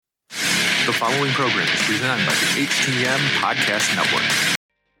The following program is presented by the HTM Podcast Network.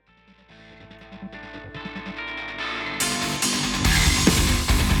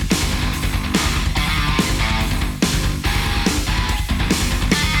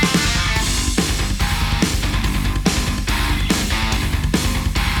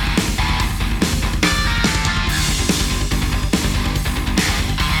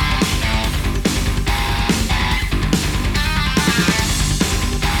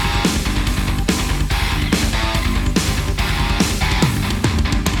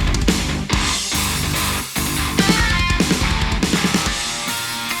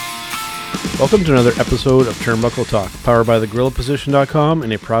 Welcome to another episode of Turnbuckle Talk, powered by thegorillaposition.com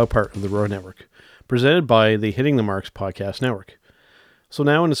and a proud part of the Roar Network, presented by the Hitting the Marks Podcast Network. So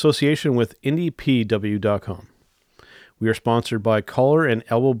now in association with IndiePW.com. We are sponsored by Collar and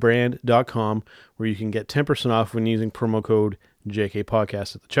ElbowBrand.com, where you can get 10% off when using promo code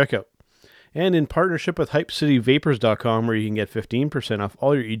JKPodcast at the checkout. And in partnership with HypeCityVapors.com, where you can get 15% off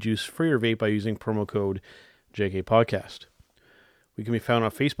all your e-juice for your vape by using promo code JKPodcast. We can be found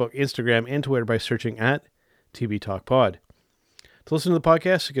on Facebook, Instagram, and Twitter by searching at TB Talk Pod. To listen to the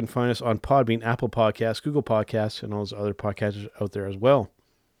podcast, you can find us on Podbean, Apple Podcasts, Google Podcasts, and all those other podcasts out there as well.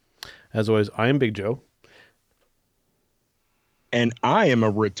 As always, I am Big Joe. And I am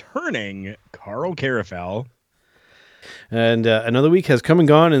a returning Karl. And another week has come and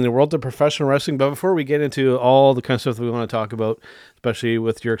gone in the world of professional wrestling. But before we get into all the kind of stuff that we want to talk about, especially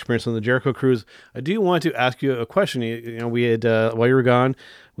with your experience on the Jericho Cruise, I do want to ask you a question. You know, we had, while you were gone,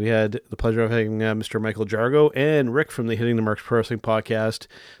 we had the pleasure of having Mr. Michael Jargo and Rick from the Hitting the Marks Pro Wrestling podcast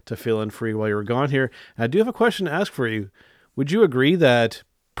to fill in for you while you were gone here. And I do have a question to ask for you. Would you agree that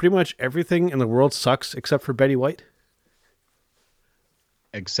pretty much everything in the world sucks except for Betty White?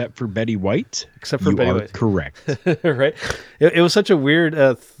 Except for Betty White? Except for Betty White. You are correct. Right? It was such a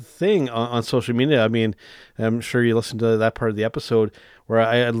weird thing on social media. I mean, I'm sure you listened to that part of the episode where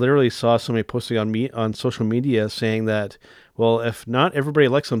I literally saw somebody posting on social media saying that, well, if not everybody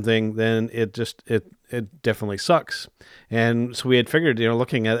likes something, then it definitely sucks. And so we had figured,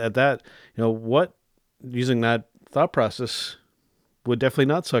 looking at that, what, using that thought process, would definitely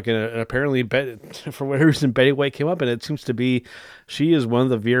not suck. And apparently, for whatever reason, Betty White came up, and it seems to be, she is one of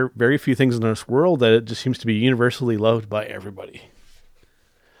the very few things in this world that it just seems to be universally loved by everybody.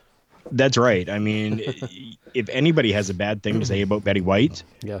 That's right. I mean, if anybody has a bad thing to say about Betty White,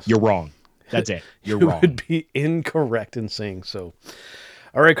 yes, you're wrong. That's it. You're you wrong. would be incorrect in saying so.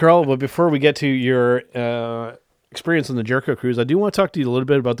 All right, Karl, but before we get to your experience on the Jericho Cruise, I do want to talk to you a little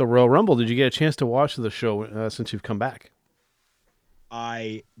bit about the Royal Rumble. Did you get a chance to watch the show since you've come back?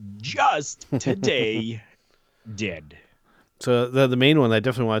 I just today did. So the main one that I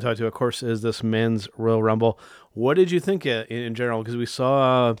definitely want to talk to, of course, is this men's Royal Rumble. What did you think in general? Because we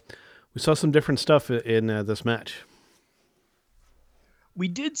saw some different stuff in this match. We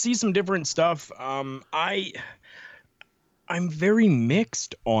did see some different stuff. I'm very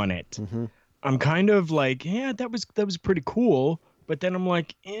mixed on it. Mm-hmm. I'm kind of like, yeah, that was pretty cool. But then I'm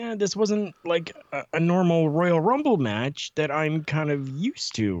like, yeah, this wasn't like a normal Royal Rumble match that I'm kind of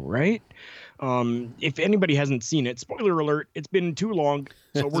used to, right? If anybody hasn't seen it, spoiler alert, it's been too long,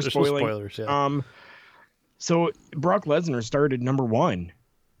 so we're spoiling. Spoilers, yeah. So Brock Lesnar started number 1,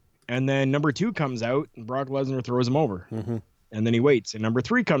 and then number 2 comes out, and Brock Lesnar throws him over. Mm-hmm. And then he waits, and number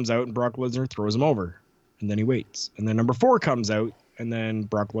 3 comes out, and Brock Lesnar throws him over. And then he waits. And then number 4 comes out, and then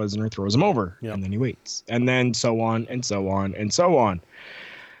Brock Lesnar throws him over, yep. And then he waits, and then so on and so on and so on.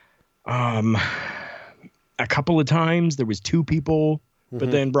 A couple of times there was 2 people, mm-hmm. But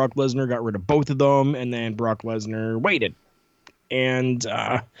then Brock Lesnar got rid of both of them, and then Brock Lesnar waited, and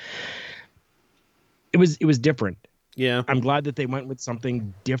it was different. Yeah, I'm glad that they went with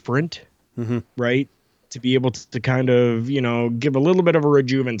something different, mm-hmm. Right? To be able to kind of, give a little bit of a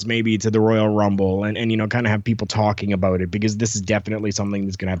rejuvenance maybe to the Royal Rumble and kind of have people talking about it, because this is definitely something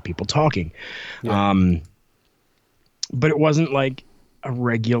that's going to have people talking. Yeah. But it wasn't like a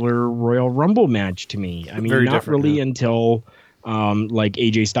regular Royal Rumble match to me. I mean, not really until like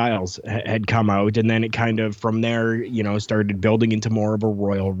AJ Styles had come out, and then it kind of from there, started building into more of a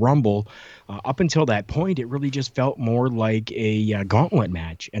Royal Rumble. Up until that point, it really just felt more like a gauntlet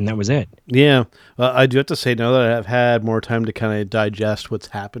match, and that was it. Yeah, I do have to say, now that I've had more time to kind of digest what's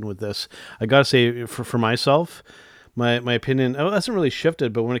happened with this, I got to say, for myself, my opinion hasn't really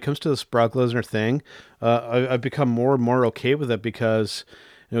shifted, but when it comes to this Brock Lesnar thing, I've become more and more okay with it, because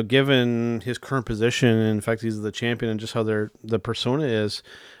given his current position, and in fact, he's the champion, and just how the persona is,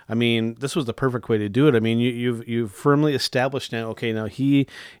 I mean, this was the perfect way to do it. I mean, you've firmly established now, okay, now he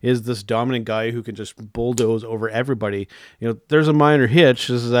is this dominant guy who can just bulldoze over everybody. There's a minor hitch.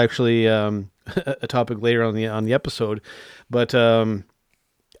 This is actually a topic later on the episode, but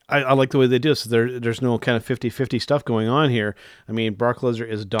I like the way they do this. There's no kind of 50-50 stuff going on here. I mean, Brock Lesnar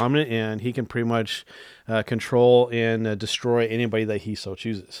is dominant, and he can pretty much control and destroy anybody that he so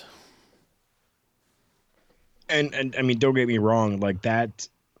chooses. And I mean, don't get me wrong, like that,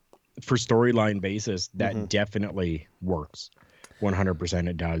 for storyline basis, that definitely works. 100%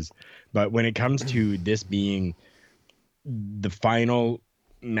 it does. But when it comes to this being the final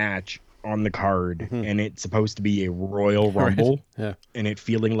match on the card, and it's supposed to be a Royal Rumble, right. and it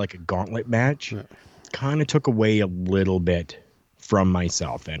feeling like a gauntlet match, kind of took away a little bit from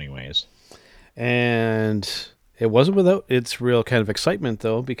myself anyways. And it wasn't without its real kind of excitement,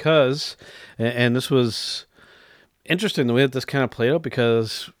 though, because, and this was interesting the way that this kind of played out,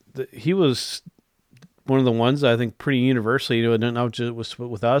 because he was one of the ones that I think pretty universally, not just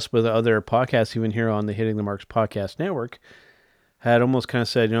with us, but other podcasts, even here on the Hitting the Marks podcast network, had almost kind of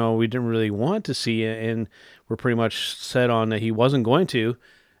said, we didn't really want to see it, and we're pretty much set on that he wasn't going to.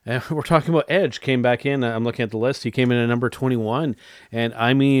 And we're talking about Edge came back in. I'm looking at the list. He came in at number 21, and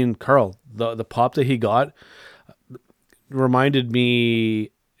I mean, Karl, the pop that he got reminded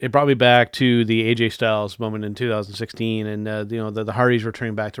me. It brought me back to the AJ Styles moment in 2016, and the Hardys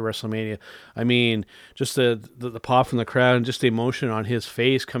returning back to WrestleMania. I mean, just the pop from the crowd and just the emotion on his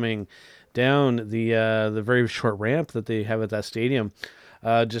face coming down the very short ramp that they have at that stadium.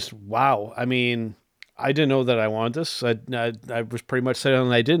 Just wow. I mean, I didn't know that I wanted this. I was pretty much set on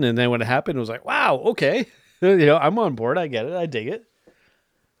that I didn't, and then when it happened, it was like, wow, okay, I'm on board. I get it. I dig it.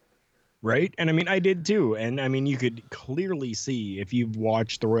 Right. And I mean, I did too. And I mean, you could clearly see if you've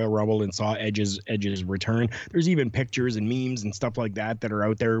watched the Royal Rumble and saw Edge's return, there's even pictures and memes and stuff like that are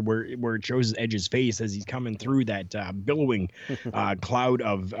out there where it shows Edge's face as he's coming through that billowing cloud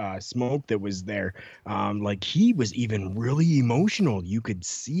of smoke that was there. Like he was even really emotional. You could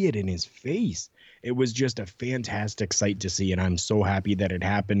see it in his face. It was just a fantastic sight to see, and I'm so happy that it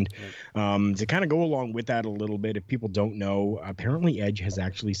happened. To kind of go along with that a little bit, if people don't know, apparently Edge has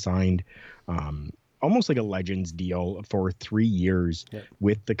actually signed almost like a Legends deal for 3 years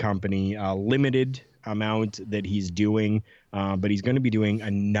with the company, limited amount that he's doing, but he's going to be doing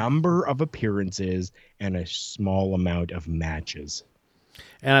a number of appearances and a small amount of matches.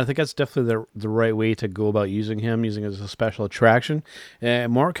 And I think that's definitely the right way to go about using him as a special attraction.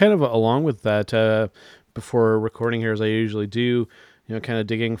 And more kind of along with that, before recording here, as I usually do, kind of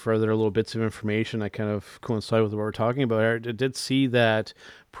digging further little bits of information, I kind of coincide with what we're talking about. I did see that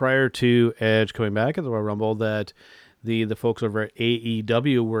prior to Edge coming back at the Royal Rumble, that the folks over at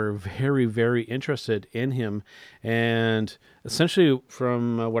AEW were very, very interested in him. And essentially,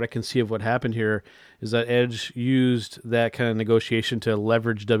 from what I can see of what happened here, is that Edge used that kind of negotiation to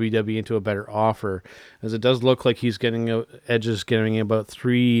leverage WWE into a better offer, as it does look like Edge is getting about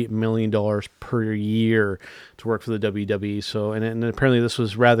 $3 million per year to work for the WWE. So, and apparently this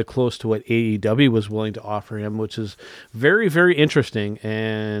was rather close to what AEW was willing to offer him, which is very, very interesting.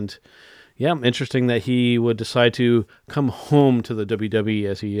 And yeah, interesting that he would decide to come home to the WWE,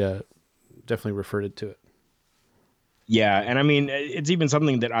 as he definitely referred to it. Yeah, and I mean, it's even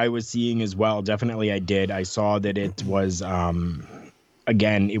something that I was seeing as well. Definitely I did. I saw that it was,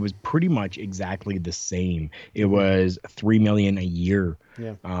 again, it was pretty much exactly the same. It was $3 million a year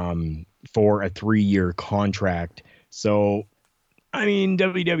for a 3-year contract. So, I mean,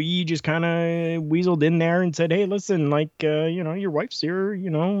 WWE just kind of weaseled in there and said, hey, listen, like, your wife's here,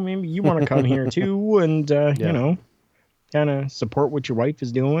 maybe you want to come here too, and, kind of support what your wife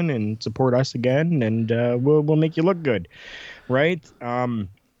is doing and support us again, and we'll make you look good, right? And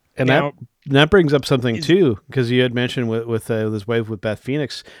that brings up something too, because you had mentioned with his wife, with Beth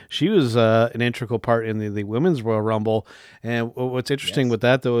Phoenix, she was an integral part in the Women's Royal Rumble. And what's interesting with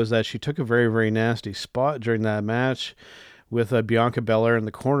that, though, is that she took a very, very nasty spot during that match with Bianca Belair in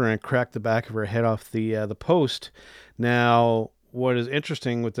the corner and cracked the back of her head off the post. Now, what is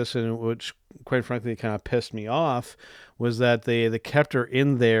interesting with this, and which quite frankly kind of pissed me off, was that they kept her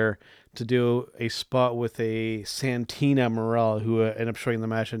in there to do a spot with a Santina Morel, who ended up showing the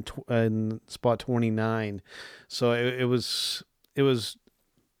match in spot 29. So it was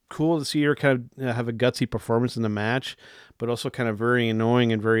cool to see her kind of have a gutsy performance in the match, but also kind of very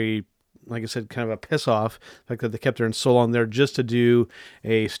annoying and very, like I said, kind of a piss off, the fact that they kept her in so long there just to do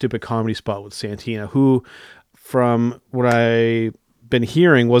a stupid comedy spot with Santina, who, from what I been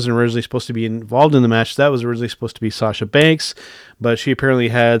hearing wasn't originally supposed to be involved in the match. That was originally supposed to be Sasha Banks, but she apparently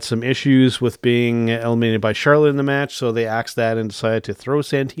had some issues with being eliminated by Charlotte in the match, so they axed that and decided to throw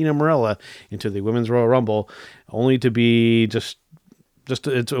Santina Marella into the Women's Royal Rumble, only to be just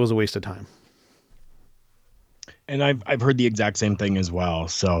it was a waste of time. And I've heard the exact same thing as well.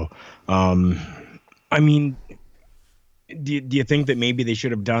 So, I mean, do you think that maybe they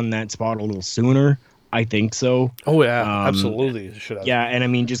should have done that spot a little sooner? I think so. Oh yeah, absolutely should have. Yeah, and I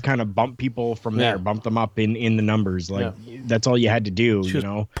mean, just kind of bump people from there, bump them up in the numbers. Like that's all you had to do. She was you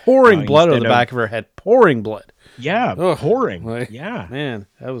know, pouring blood out of the back of her head, pouring blood. Yeah, Ugh, pouring. like, yeah, man,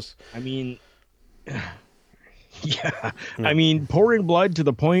 that was. I mean, yeah, I mean, pouring blood to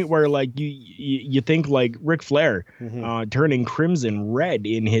the point where like you think like Ric Flair turning crimson red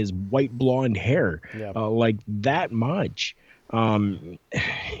in his white blonde hair, like that much.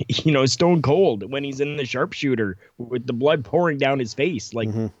 Stone Cold when he's in the sharpshooter with the blood pouring down his face, like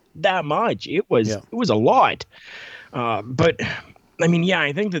that much. It was a lot. But I mean, yeah,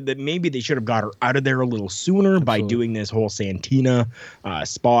 I think that maybe they should have got her out of there a little sooner by doing this whole Santina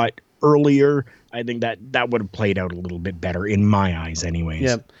spot earlier. I think that would have played out a little bit better in my eyes anyways.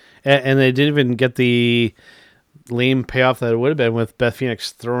 Yeah. And they didn't even get the lame payoff that it would have been with Beth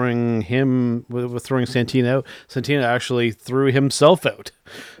Phoenix throwing him with throwing Santina out. Santina actually threw himself out.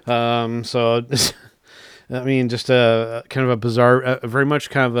 So I mean, just a kind of a bizarre, very much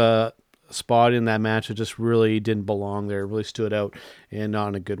kind of a spot in that match that just really didn't belong there. It really stood out and not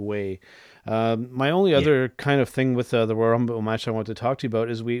in a good way. My only other kind of thing with the Royal Rumble match I want to talk to you about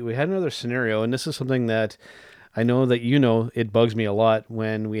is we had another scenario, and this is something that I know that it bugs me a lot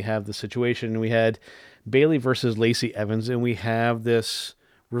when we have the situation. We had Bayley versus Lacey Evans, and we have this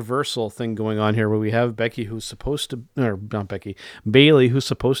reversal thing going on here where we have Bayley, who's supposed to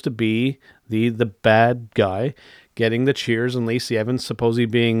be the bad guy, getting the cheers, and Lacey Evans supposedly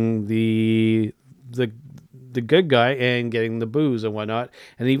being the good guy and getting the boos and whatnot.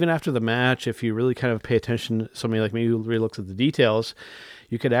 And even after the match, if you really kind of pay attention, somebody like me who really looks at the details,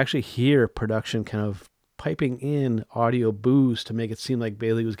 you could actually hear production kind of piping in audio boos to make it seem like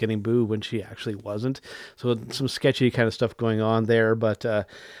Bayley was getting booed when she actually wasn't. So some sketchy kind of stuff going on there. But I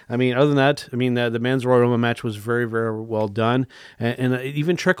mean, other than that, I mean, the men's Royal Rumble match was very, very well done. And it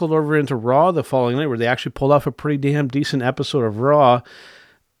even trickled over into Raw the following night where they actually pulled off a pretty damn decent episode of Raw.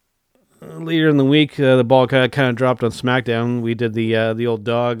 Later in the week, the ball kind of dropped on SmackDown. We did the old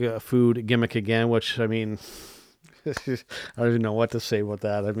dog food gimmick again, which, I mean, I don't even know what to say about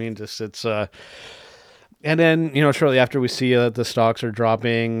that. I mean, just it's... And then, shortly after we see the stocks are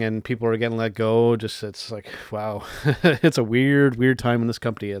dropping and people are getting let go, it's like, wow, it's a weird, weird time in this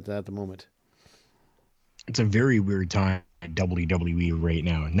company at the moment. It's a very weird time at WWE right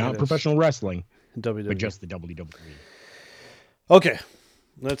now. Not professional wrestling, WWE. But just the WWE. Okay,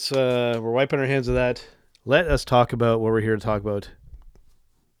 we're wiping our hands of that. Let us talk about what we're here to talk about,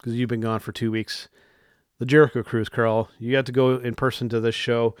 because you've been gone for 2 weeks. The Jericho Cruise, Karl. You got to go in person to this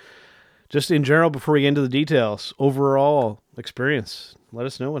show. Just in general, before we get into the details, overall experience, let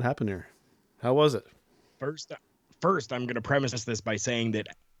us know what happened here. How was it? First, I'm going to premise this by saying that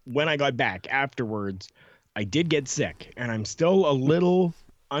when I got back afterwards, I did get sick, and I'm still a little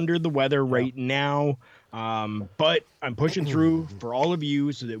under the weather right now, but I'm pushing through for all of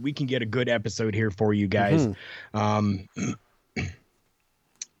you so that we can get a good episode here for you guys.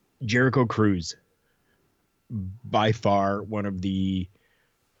 Jericho Cruise, by far one of the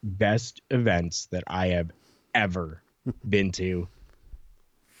best events that I have ever been to,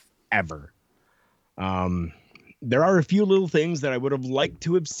 ever. There are a few little things that I would have liked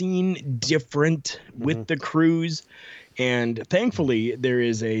to have seen different with the cruise, and thankfully there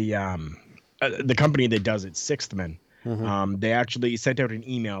is the company that does it, Sixth Man. They actually sent out an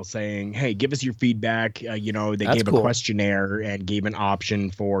email saying, hey, give us your feedback. They That's gave cool. A questionnaire and gave an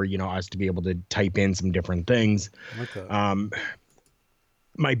option for us to be able to type in some different things. Okay.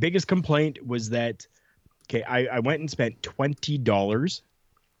 My biggest complaint was that, I went and spent $20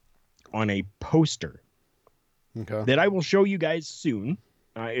 on a poster that I will show you guys soon.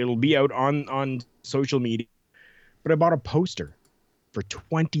 It'll be out on social media. But I bought a poster for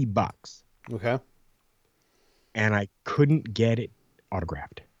 $20. Okay. And I couldn't get it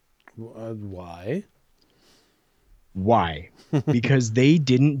autographed. Why? Why? Because they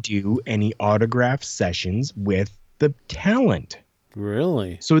didn't do any autograph sessions with the talent.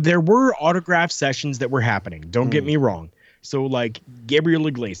 Really? So there were autograph sessions that were happening. Don't get me wrong. So like Gabriel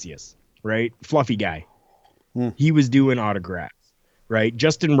Iglesias, right? Fluffy guy. He was doing autographs, right?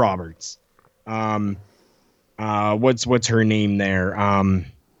 Justin Roberts. What's her name there?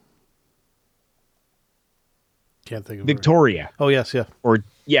 Can't think of Victoria. Her. Oh, yes, yeah. Or,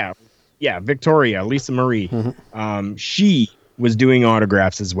 yeah, Victoria, Lisa Marie. Mm-hmm. She was doing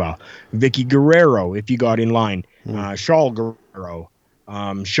autographs as well. Vicky Guerrero, if you got in line. Shaul Guerrero.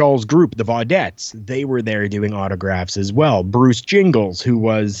 Shaul's group, the Vaudettes, they were there doing autographs as well. Bruce Jingles, who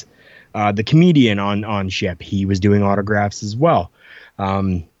was the comedian on Ship, he was doing autographs as well.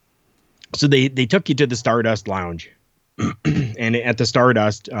 So they took you to the Stardust Lounge. And at the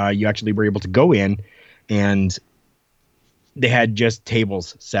Stardust, you actually were able to go in, and they had just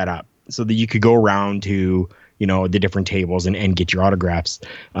tables set up so that you could go around to, the different tables and get your autographs.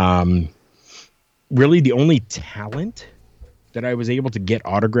 Really, the only talent that I was able to get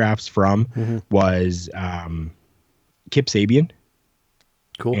autographs from was Kip Sabian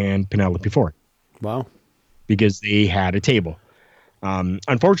and Penelope Ford. Wow. Because they had a table.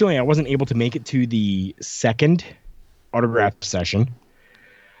 Unfortunately, I wasn't able to make it to the second autograph session.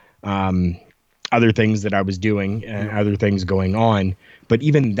 Other things that I was doing, other things going on. But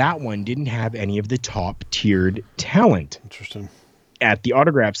even that one didn't have any of the top tiered talent. Interesting. At the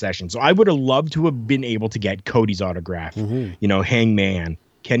autograph session. So I would have loved to have been able to get Cody's autograph. Hangman,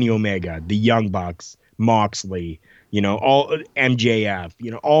 Kenny Omega, the Young Bucks, Moxley, all MJF,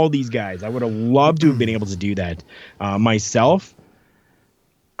 all these guys. I would have loved to have been able to do that. Myself,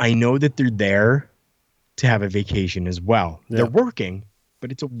 I know that they're there to have a vacation as well. Yeah. They're working,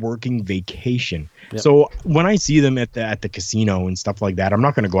 but it's a working vacation. Yep. So when I see them at the casino and stuff like that, I'm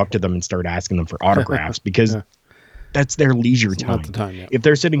not going to go up to them and start asking them for autographs because that's their leisure time. Not the time yet. If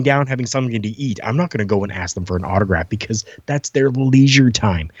they're sitting down having something to eat, I'm not going to go and ask them for an autograph because that's their leisure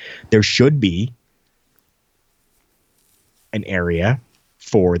time. There should be an area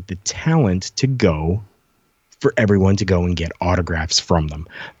for the talent to go, for everyone to go and get autographs from them.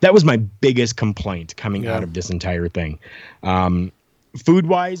 That was my biggest complaint coming out of this entire thing.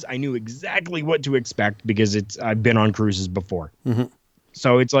 Food-wise, I knew exactly what to expect because I've been on cruises before.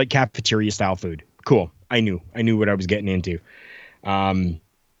 So it's like cafeteria-style food. Cool. I knew what I was getting into. Meet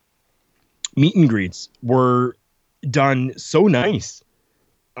and greets were done so nice.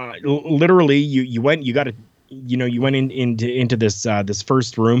 Literally, you went into this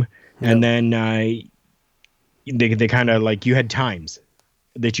first room, and then they kind of like, you had times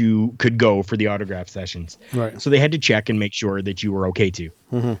that you could go for the autograph sessions. Right. So they had to check and make sure that you were okay to,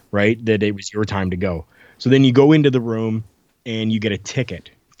 right? That it was your time to go. So then you go into the room and you get a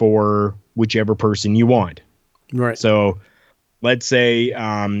ticket for whichever person you want. Right. So let's say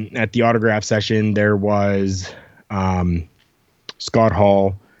at the autograph session, there was Scott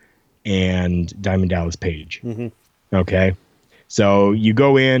Hall and Diamond Dallas Page. Okay. So you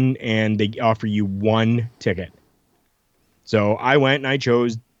go in and they offer you one ticket. So I went and I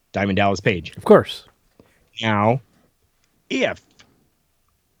chose Diamond Dallas Page. Of course. Now, if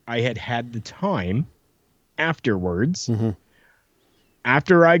I had the time afterwards,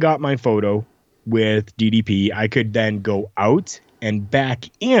 after I got my photo with DDP, I could then go out and back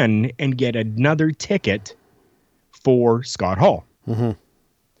in and get another ticket for Scott Hall.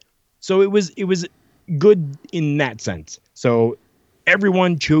 So it was good in that sense. So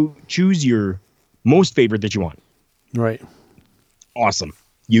everyone choose your most favorite that you want. Right. Awesome.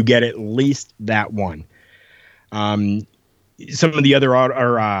 You get at least that one. Some of the other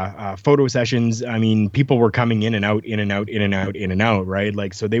photo sessions, I mean, people were coming in and out, right?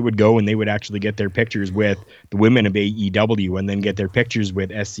 Like, so they would go and they would actually get their pictures with the women of AEW and then get their pictures with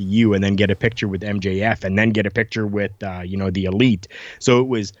SCU and then get a picture with MJF and then get a picture with, the Elite. So it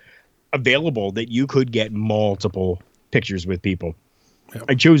was available that you could get multiple pictures with people. Yep.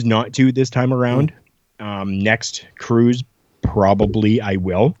 I chose not to this time around. Next cruise, probably I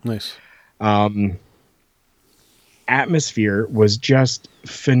will. Nice. Atmosphere was just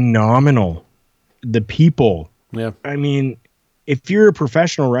phenomenal. The people. Yeah. I mean, if you're a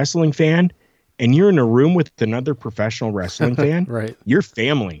professional wrestling fan and you're in a room with another professional wrestling fan, right, you're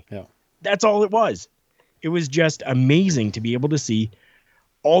family. Yeah. That's all it was. It was just amazing to be able to see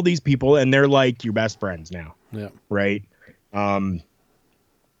all these people, and they're like your best friends now. Yeah. Right.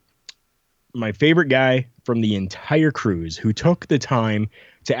 My favorite guy from the entire cruise who took the time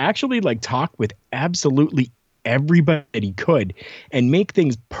to actually like talk with absolutely everybody that he could and make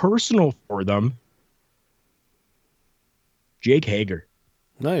things personal for them. Jake Hager.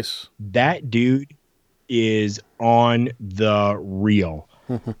 Nice. That dude is on the reel.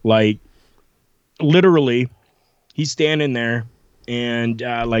 Like, literally, he's standing there and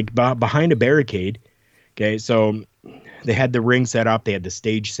behind a barricade. Okay, so they had the ring set up, they had the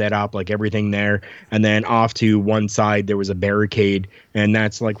stage set up, like everything there, and then off to one side there was a barricade, and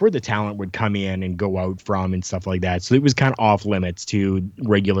that's like where the talent would come in and go out from and stuff like that. So it was kind of off limits to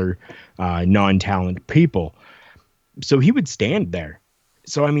regular non-talent people. So he would stand there.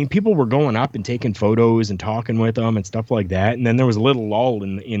 So, I mean, people were going up and taking photos and talking with him and stuff like that. And then there was a little lull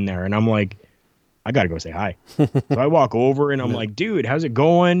in there. And I'm like, I got to go say hi. So I walk over and I'm like, dude, how's it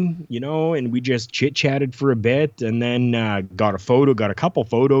going? You know, and we just chit chatted for a bit and then got a couple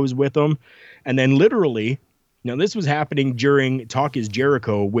photos with him. And then literally, now this was happening during Talk is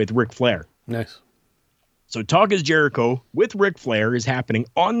Jericho with Ric Flair. Nice. So Talk is Jericho with Ric Flair is happening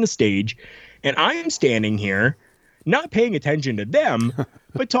on the stage. And I am standing here, not paying attention to them,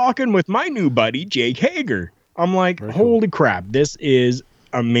 but talking with my new buddy, Jake Hager. I'm like, Very holy crap, this is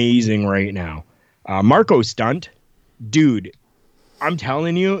amazing right now. Marco Stunt, dude, I'm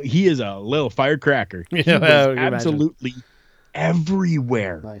telling you, he is a little firecracker. He was absolutely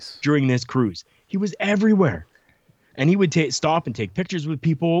everywhere during this cruise. He was everywhere. And he would stop and take pictures with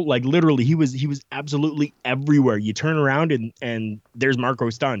people. Like literally, he was absolutely everywhere. You turn around and there's Marco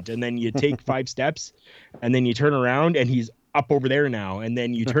Stunt. And then you take 5 steps and then you turn around and he's up over there now. And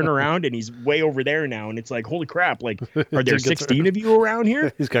then you turn around and he's way over there now. And it's like, holy crap. Like, are there 16 of you around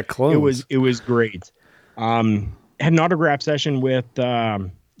here? He's got clones. It was great. Had an autograph session with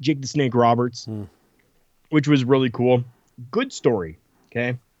Jake the Snake Roberts, which was really cool. Good story.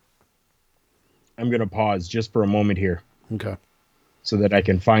 Okay. I'm going to pause just for a moment here. Okay. So that I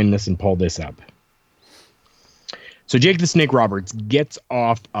can find this and pull this up. So Jake the Snake Roberts gets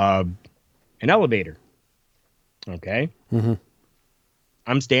off of an elevator. Okay. Mm-hmm.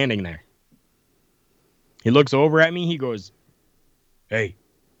 I'm standing there. He looks over at me. He goes, "Hey,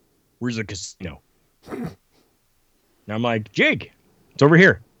 where's the casino?" And I'm like, "Jake, it's over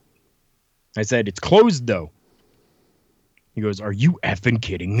here." I said, "It's closed though." He goes, "Are you effing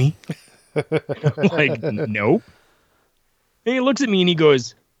kidding me?" I'm like, "Nope." And he looks at me and he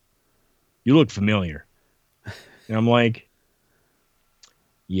goes, "You look familiar." And I'm like,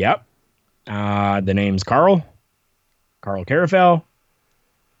 "Yep. The name's Karl Karafel,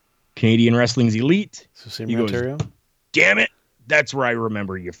 Canadian Wrestling's Elite." It's the same Ontario. "Damn it, that's where I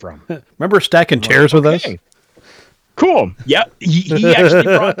remember you from." Remember stacking chairs with us? Cool. Yep. He actually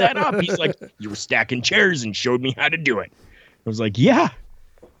brought that up. He's like, "You were stacking chairs and showed me how to do it." I was like, yeah.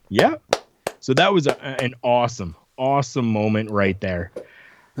 So that was an awesome moment right there.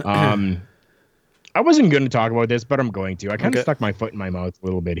 I wasn't going to talk about this, but I'm going to. I kind of stuck my foot in my mouth a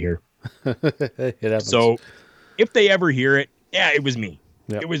little bit here. It happens. So if they ever hear it, yeah, it was me.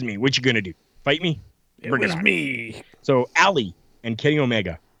 Yep. It was me. What you going to do? Fight me? It was me. So Allie and Kenny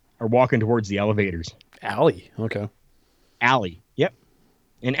Omega are walking towards the elevators. Allie. Okay. Allie. Yep.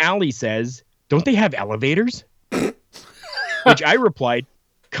 And Allie says, "Don't they have elevators?" Which I replied,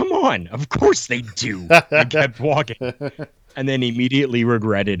 "Come on, of course they do." I kept walking. And then immediately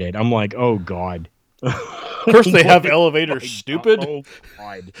regretted it. I'm like, oh, God. Of course they have elevators, stupid. Oh,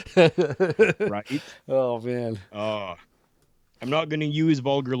 God. Right? Oh, man. I'm not going to use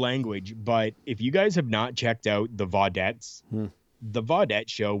vulgar language, but if you guys have not checked out the Vaudettes, the Vaudette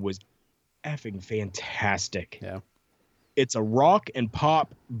show was effing fantastic. Yeah. It's a rock and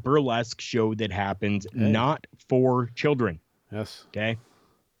pop burlesque show that happens not for children. Yes. Okay.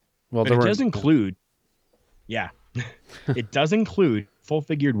 Well, but it does include, it does include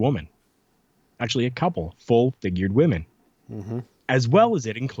full-figured women. Actually, a couple full-figured women, as well as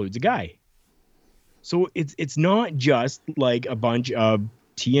it includes a guy. So it's not just like a bunch of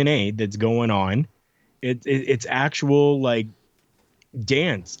TNA that's going on. It's actual like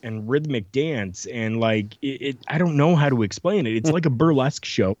dance and rhythmic dance and like it. I don't know how to explain it. It's like a burlesque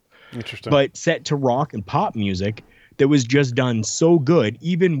show, but set to rock and pop music that was just done so good,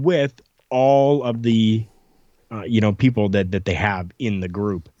 even with all of the people that they have in the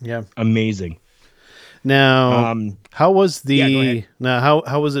group. Yeah, amazing. Now, how was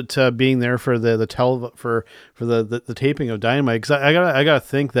how was it being there for the taping of Dynamite? Because I gotta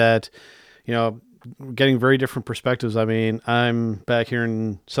think that, getting very different perspectives. I mean, I'm back here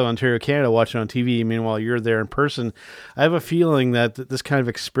in Southern Ontario, Canada, watching on TV. Meanwhile, you're there in person. I have a feeling that this kind of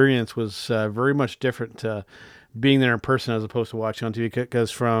experience was very much different being there in person as opposed to watching on TV. Because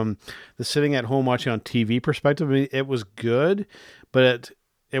from the sitting at home watching on TV perspective, I mean, it was good, but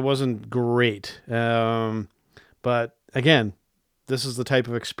it wasn't great. But again, this is the type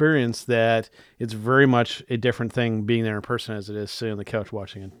of experience that it's very much a different thing being there in person as it is sitting on the couch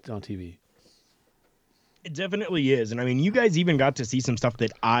watching it on TV. It definitely is. And I mean, you guys even got to see some stuff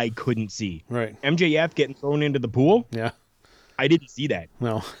that I couldn't see. Right. MJF getting thrown into the pool. Yeah. I didn't see that.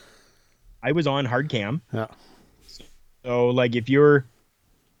 No. I was on hard cam. Yeah. So like if you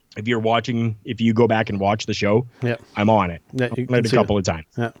go back and watch the show, I'm on it. Yeah, I've done it a couple of times.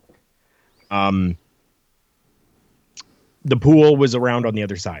 Yeah. the pool was around on the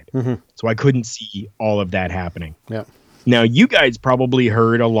other side. Mm-hmm. So I couldn't see all of that happening. Yeah. Now, you guys probably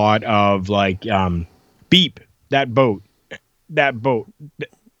heard a lot of like, beep, that boat,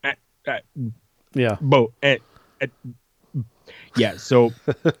 uh, Yeah. boat. Yeah. So,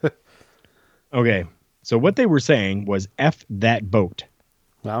 okay. So what they were saying was F that boat.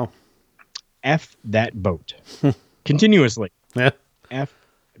 Wow. F that boat. Continuously. Yeah. F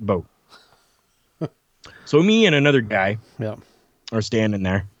boat. So me and another guy Yeah. are standing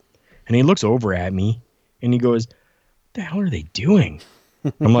there, and he looks over at me and he goes, "What the hell are they doing?"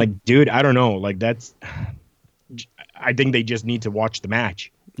 I'm like, "Dude, I don't know. Like, I think they just need to watch the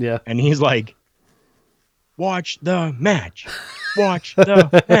match." Yeah. And he's like, "Watch the match. Watch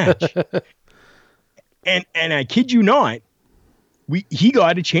the match." And I kid you not, he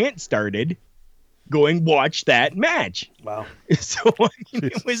got a chant started going, "Watch that match." Wow. So I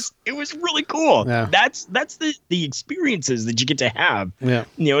mean, it was really cool. Yeah. That's the experiences that you get to have. Yeah.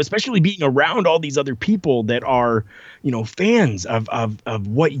 Especially being around all these other people that are, fans of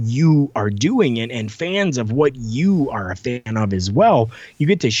what you are doing and fans of what you are a fan of as well. You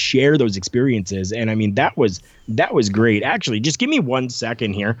get to share those experiences. And I mean, that was great. Actually, just give me 1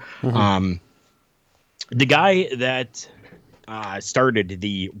 second here. Mm-hmm. The guy that started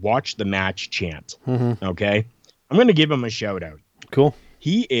the watch the match chant. Mm-hmm. Okay. I'm going to give him a shout out. Cool.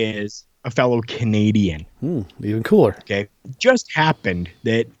 He is a fellow Canadian. Even cooler. Okay. Just happened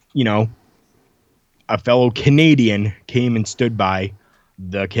that, a fellow Canadian came and stood by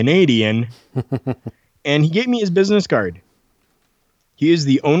the Canadian and he gave me his business card. He is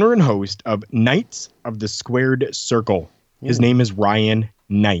the owner and host of Knights of the Squared Circle. His name is Ryan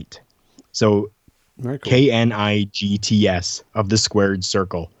Knight. So Very cool. KNIGTS of the Squared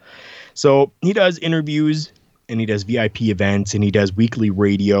Circle. So he does interviews and he does VIP events and he does weekly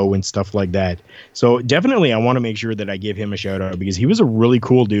radio and stuff like that. So definitely I want to make sure that I give him a shout out because he was a really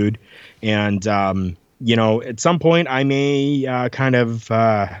cool dude. And, at some point I may kind of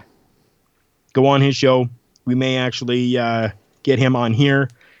go on his show. We may actually get him on here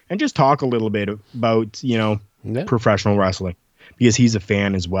and just talk a little bit about, professional wrestling because he's a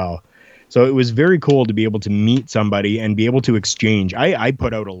fan as well. So it was very cool to be able to meet somebody and be able to exchange. I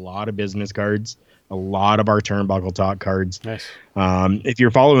put out a lot of business cards, a lot of our Turnbuckle Talk cards. Nice. If you're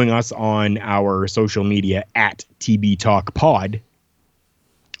following us on our social media at TB Talk Pod,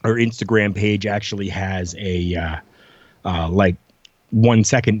 our Instagram page actually has a 1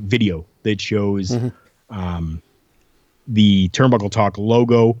 second video that shows the Turnbuckle Talk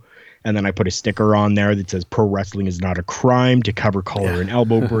logo. And then I put a sticker on there that says "Pro Wrestling is not a crime" to cover Collar and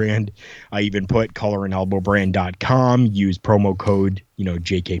Elbow Brand. I even put collarandelbowbrand.com, use promo code,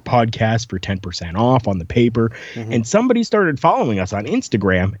 JK Podcast for 10% off on the paper. And somebody started following us on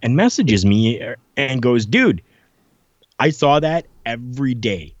Instagram and messages me and goes, "Dude, I saw that every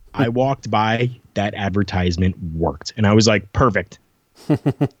day. I walked by, that advertisement worked." And I was like, perfect.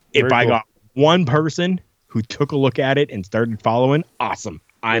 If I got one person who took a look at it and started following, awesome.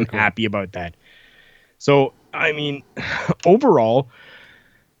 I'm happy about that. So, I mean, overall,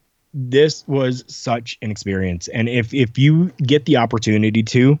 this was such an experience. And if you get the opportunity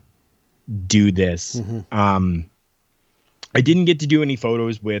to do this, I didn't get to do any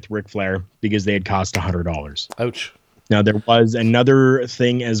photos with Ric Flair because they had cost $100. Ouch. Now, there was another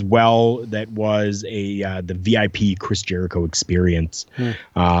thing as well that was the VIP Chris Jericho experience.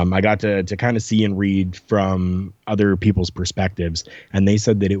 I got to kind of see and read from other people's perspectives, and they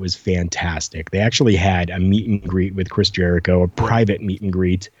said that it was fantastic. They actually had a meet and greet with Chris Jericho, a private meet and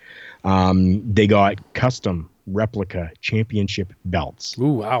greet. They got custom replica championship belts.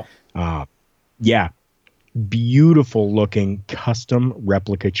 Ooh, wow. Yeah. Beautiful looking custom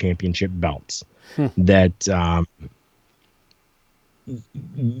replica championship belts that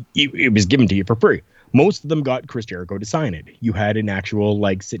it was given to you for free. Most of them got Chris Jericho to sign it. You had an actual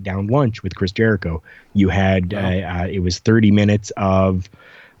sit down lunch with Chris Jericho. You had it was 30 minutes of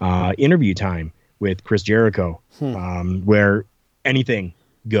interview time with Chris Jericho, where anything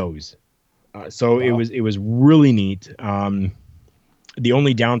goes. So it was really neat. The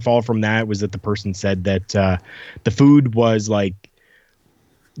only downfall from that was that the person said that the food was like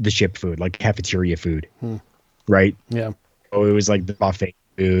the shipped food, like cafeteria food, right? Yeah. So it was like the buffet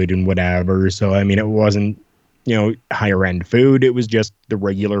food and whatever. So, I mean, it wasn't, higher end food. It was just the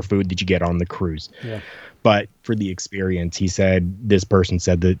regular food that you get on the cruise. Yeah. But for the experience, this person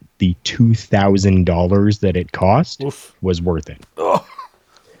said that the $2,000 that it cost was worth it. Oh.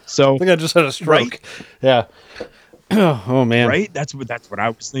 So I think I just had a stroke. Right? Yeah. Oh man. Right? That's what I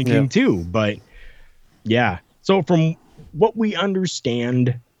was thinking too. But yeah. So from what we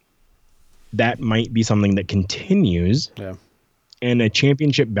understand, that might be something that continues. Yeah. And a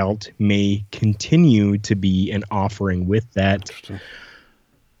championship belt may continue to be an offering with that,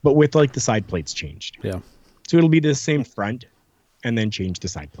 but with like the side plates changed. Yeah. So it'll be the same front and then change the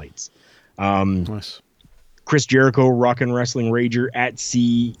side plates. Nice. Chris Jericho, Rock and Wrestling Rager at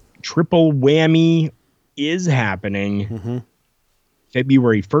Sea Triple Whammy is happening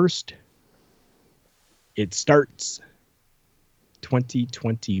February 1st. It starts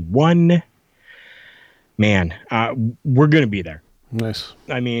 2021. Man, we're going to be there. Nice.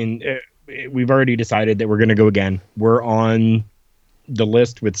 I mean, we've already decided that we're going to go again. We're on the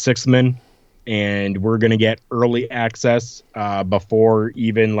list with Sixman, and we're going to get early access before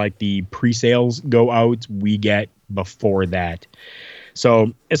even like the pre-sales go out. We get before that.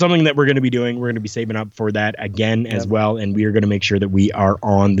 So it's something that we're going to be doing. We're going to be saving up for that again as well. And we are going to make sure that we are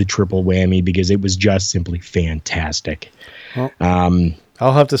on the Triple Whammy because it was just simply fantastic. Well,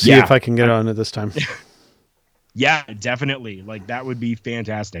 I'll have to see if I can get on it this time. Yeah, definitely. Like that would be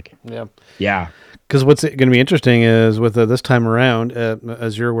fantastic. Yeah. Yeah. Because what's going to be interesting is with this time around,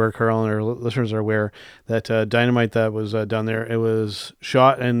 as you're aware, Karl, and our listeners are aware, that Dynamite that was done there, it was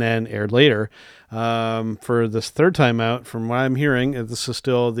shot and then aired later. For this third time out, from what I'm hearing, this is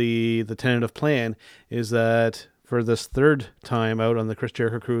still the tentative plan, is that for this third time out on the Chris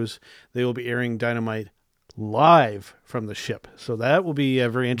Jericho cruise, they will be airing Dynamite live from the ship. So that will be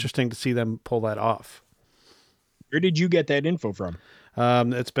very interesting to see them pull that off. Where did you get that info from?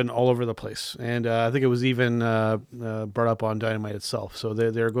 It's been all over the place. And I think it was even brought up on Dynamite itself. So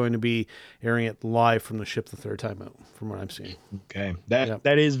they're going to be airing it live from the ship the third time out, from what I'm seeing. Okay.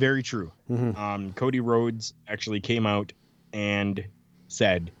 That is very true. Cody Rhodes actually came out and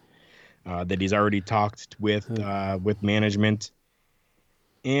said that he's already talked with management.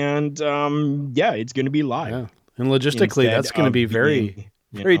 And, it's going to be live. Yeah. And logistically, that's going to be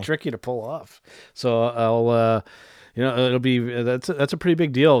very tricky to pull off. So I'll... it'll be that's a pretty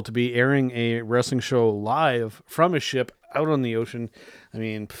big deal to be airing a wrestling show live from a ship out on the ocean. I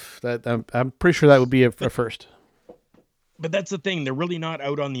mean, I'm pretty sure that would be a first. But that's the thing; they're really not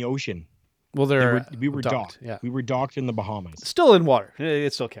out on the ocean. Well, we were docked. Yeah, we were docked in the Bahamas. Still in water.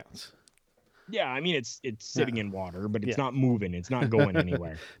 It still counts. Yeah, I mean it's sitting in water, but it's not moving. It's not going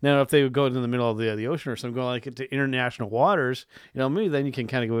anywhere. Now, if they would go into the middle of the ocean or something, go like into international waters, maybe then you can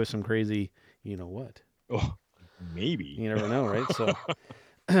kind of go with some crazy, what. Oh. Maybe. You never know, right?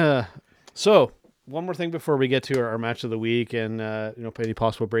 So one more thing before we get to our match of the week and any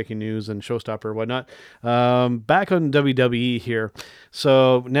possible breaking news and showstopper or whatnot. Back on WWE here.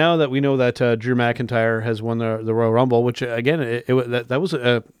 So now that we know that Drew McIntyre has won the Royal Rumble, which again that was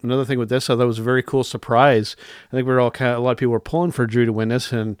another thing with this. So that was a very cool surprise. I think a lot of people were pulling for Drew to win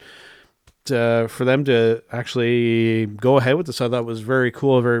this, and for them to actually go ahead with this, I thought was very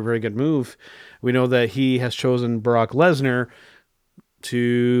cool, a very, very good move. We know that he has chosen Brock Lesnar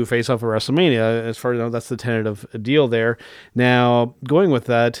to face off at WrestleMania. As far as I know, that's the tentative deal there. Now, going with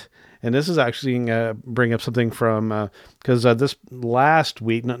that, and this is actually bring up something from, because this last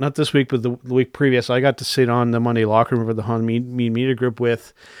week, not this week, but the week previous, I got to sit on the Monday locker room for the Han Media Group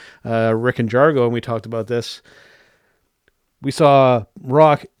with Rick and Jargo, and we talked about this. We saw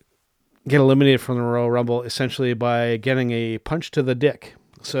Rock get eliminated from the Royal Rumble essentially by getting a punch to the dick.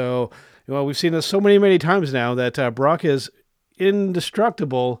 So, we've seen this so many times now that Brock is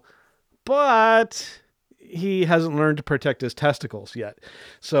indestructible, but he hasn't learned to protect his testicles yet.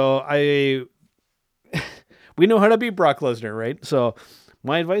 So we know how to beat Brock Lesnar, right? So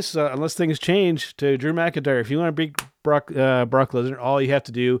my advice, unless things change, to Drew McIntyre, if you want to beat Brock Lesnar, all you have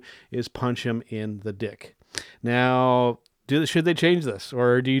to do is punch him in the dick. Now, should they change this,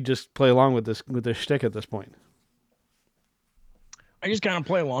 or do you just play along with this shtick at this point? I just kind of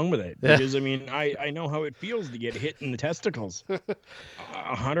play along with it because, I mean, I know how it feels to get hit in the testicles.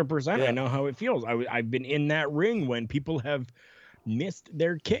 100%. Yeah. I know how it feels. I've been in that ring when people have missed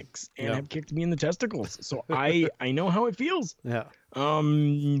their kicks and have kicked me in the testicles. So I know how it feels. Yeah.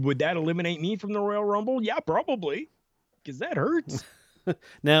 Would that eliminate me from the Royal Rumble? Yeah, probably, because that hurts.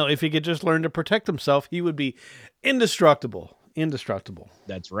 Now, if he could just learn to protect himself, he would be indestructible.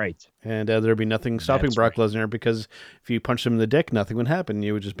 That's right. And there'd be nothing stopping Brock Lesnar, because if you punched him in the dick, nothing would happen.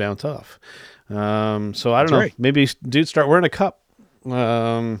 You would just bounce off. So I don't know. Right. Maybe dude start wearing a cup.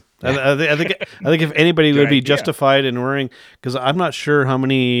 I think if anybody would be justified in wearing, because I'm not sure how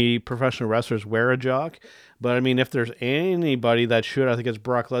many professional wrestlers wear a jock, but I mean, if there's anybody that should, I think it's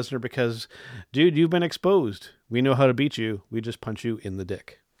Brock Lesnar, because dude, you've been exposed. We know how to beat you. We just punch you in the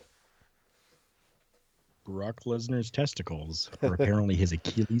dick. Brock Lesnar's testicles are apparently his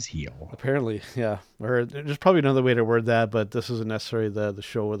Achilles heel. Apparently, yeah. Or there's probably another way to word that, but this isn't necessarily the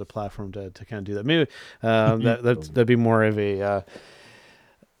show or the platform to kind of do that. Maybe that'd be more of a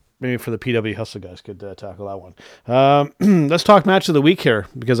maybe for the PW Hustle guys could tackle that one. Let's talk match of the week here,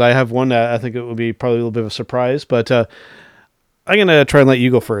 because I have one that I think it will be probably a little bit of a surprise, but I'm going to try and let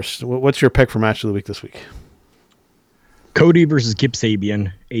you go first. What's your pick for match of the week this week? Cody versus Kip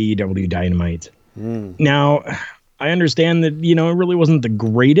Sabian, AEW Dynamite. Now, I understand that, it really wasn't the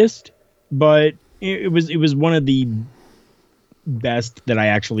greatest, but it was one of the best that I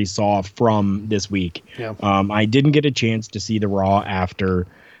actually saw from this week. Yeah. I didn't get a chance to see the Raw after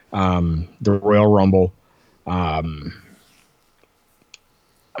the Royal Rumble.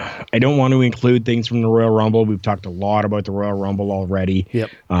 I don't want to include things from the Royal Rumble. We've talked a lot about the Royal Rumble already. Yep.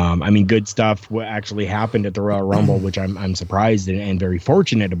 Good stuff actually happened at the Royal Rumble, which I'm surprised and very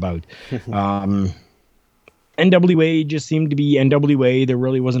fortunate about. NWA just seemed to be NWA. There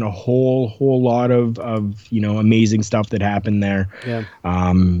really wasn't a whole lot of amazing stuff that happened there. Yeah.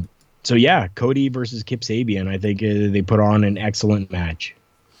 So yeah, Cody versus Kip Sabian. I think they put on an excellent match.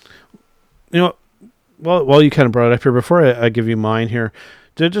 Well, you kind of brought it up here. Before I give you mine here,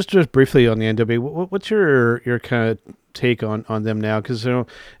 just briefly on the NWA, what's your kind of take on them now? Because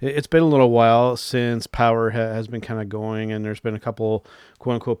it's been a little while since Power has been kind of going, and there's been a couple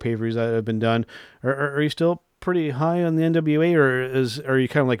quote unquote pay-per-views that have been done. Are you still pretty high on the NWA, or are you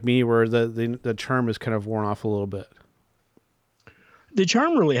kind of like me, where the charm is kind of worn off a little bit? The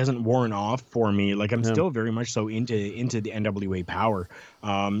charm really hasn't worn off for me. Like, I'm still very much so into the NWA Power.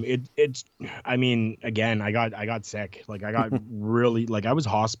 Again, I got sick. Like, I got really, like, I was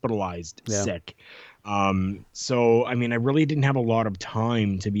hospitalized sick. So, I really didn't have a lot of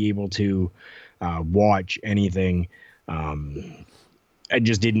time to be able to watch anything. I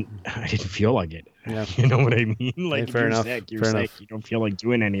didn't feel like it. Yeah. You know what I mean? Like, Fair enough. You're sick. You don't feel like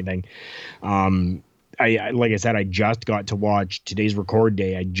doing anything. I like I said, I just got to watch today's record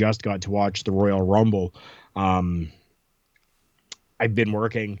day. I just got to watch the Royal Rumble. I've been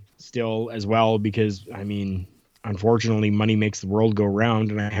working still as well because, unfortunately, money makes the world go round,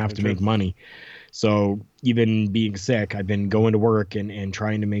 and I have to make money. So even being sick, I've been going to work and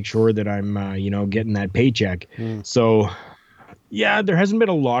trying to make sure that I'm, getting that paycheck. So yeah, there hasn't been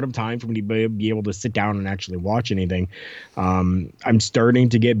a lot of time for me to be able to sit down and actually watch anything. I'm starting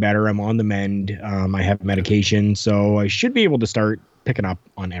to get better. I'm on the mend. I have medication, so I should be able to start picking up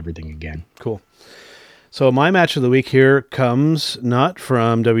on everything again. Cool. So my match of the week here comes not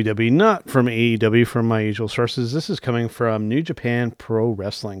from WWE, not from AEW, from my usual sources. This is coming from New Japan Pro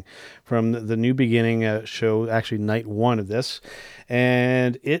Wrestling, from the New Beginning show, actually night one of this.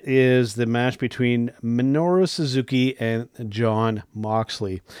 And it is the match between Minoru Suzuki and Jon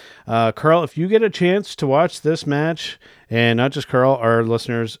Moxley. Karl, if you get a chance to watch this match, and not just Karl, our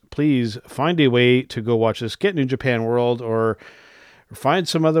listeners, please find a way to go watch this. Get New Japan World, or find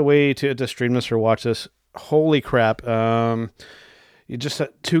some other way to stream this or watch this. Holy crap. You just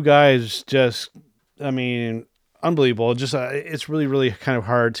two guys, unbelievable. Just it's really, really kind of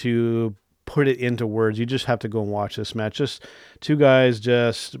hard to put it into words. You just have to go and watch this match. Just two guys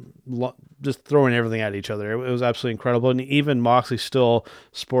just throwing everything at each other. It was absolutely incredible. And even Moxley still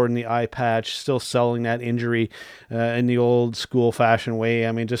sporting the eye patch, still selling that injury in the old school fashion way.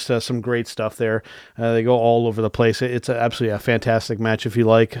 Just some great stuff there. They go all over the place. It's absolutely a fantastic match if you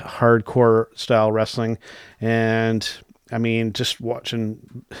like hardcore style wrestling. And just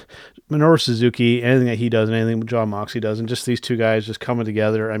watching Minoru Suzuki, anything that he does and anything Jon Moxley does, and just these two guys just coming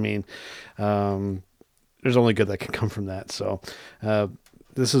together. There's only good that can come from that. So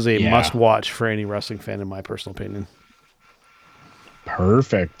this is a must watch for any wrestling fan, in my personal opinion.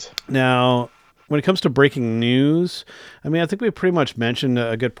 Perfect. Now, when it comes to breaking news, I think we pretty much mentioned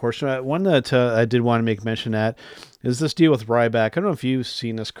a good portion of it. One that I did want to make mention at is this deal with Ryback. I don't know if you've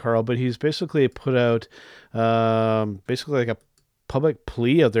seen this, Karl, but he's basically put out like a public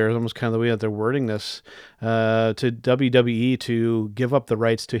plea out there, almost kind of the way that they're wording this, to WWE to give up the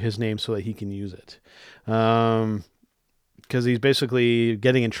rights to his name so that he can use it. Because he's basically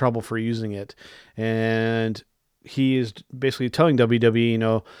getting in trouble for using it. And he is basically telling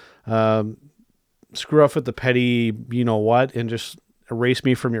WWE, screw off with the petty, and just erase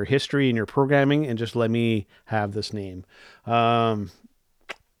me from your history and your programming and just let me have this name. I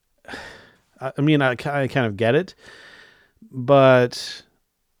kind of get it, but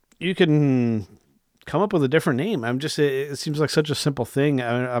you can come up with a different name. It seems like such a simple thing.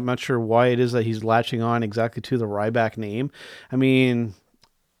 I'm not sure why it is that he's latching on exactly to the Ryback name. In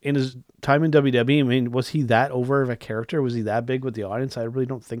his time in WWE, was he that over of a character? Was he that big with the audience? I really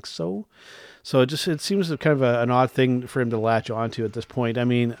don't think so. So it seems kind of an odd thing for him to latch onto at this point. I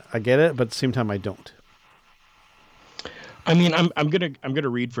mean, I get it, but at the same time, I don't. I mean, I'm gonna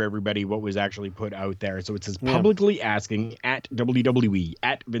read for everybody what was actually put out there. So it says publicly asking at WWE,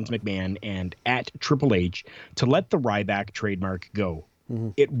 at Vince McMahon, and at Triple H to let the Ryback trademark go. Mm-hmm.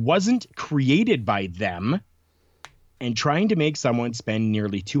 It wasn't created by them, and trying to make someone spend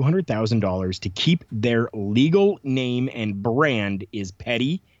nearly $200,000 to keep their legal name and brand is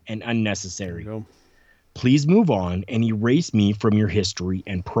petty and unnecessary. Please move on and erase me from your history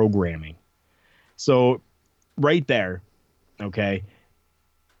and programming. So, right there. Okay,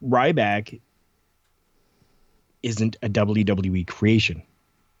 Ryback isn't a WWE creation.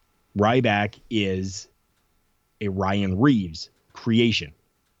 Ryback is a Ryan Reeves creation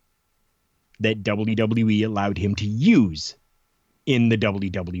that WWE allowed him to use in the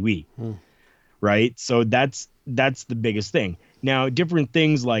WWE. Right? So that's the biggest thing. Now, different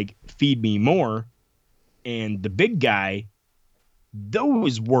things like Feed Me More and The Big Guy,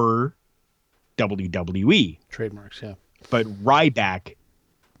 those were WWE trademarks, yeah. But Ryback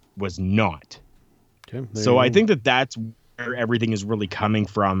was not. Okay, so I think that's where everything is really coming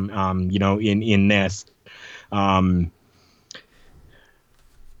from, in this. Ryan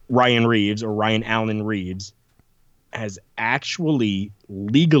Reeves, or Ryan Allen Reeves, has actually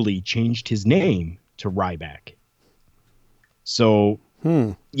legally changed his name to Ryback. So,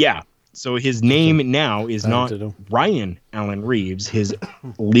 yeah. So his name now is not Ryan Allen Reeves. His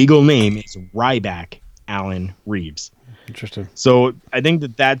legal name is Ryback Allen Reeves. Interesting. So I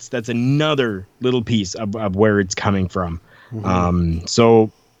think that's another little piece of where it's coming from.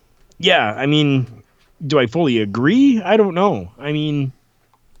 So yeah, I mean, do I fully agree? I don't know. I mean,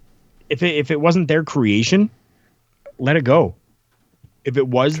 if it wasn't their creation, let it go. If it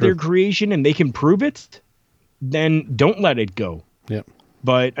was their creation and they can prove it, then don't let it go. Yep.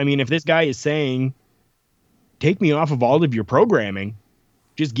 But I mean, if this guy is saying, take me off of all of your programming,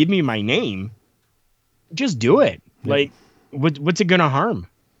 just give me my name, just do it. Yep. Like, what's it going to harm?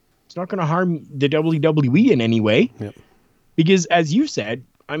 It's not going to harm the WWE in any way. Yep. Because as you said,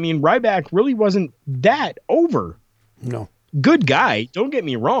 I mean, Ryback really wasn't that over. No. Good guy. Don't get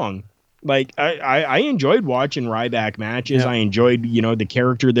me wrong. Like, I enjoyed watching Ryback matches. Yeah. I enjoyed, the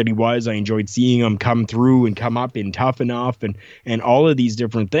character that he was. I enjoyed seeing him come through and come up in Tough Enough and all of these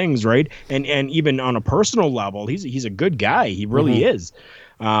different things, right? And even on a personal level, he's a good guy. He really is.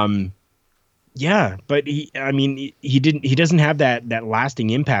 Yeah, but he doesn't have that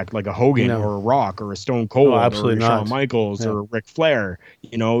lasting impact like a Hogan or a Rock or a Stone Cold or a Shawn Michaels or Ric Flair.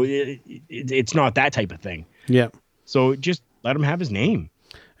 It's not that type of thing. Yeah. So just let him have his name.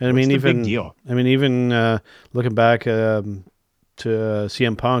 And What's the big deal? I mean, even looking back to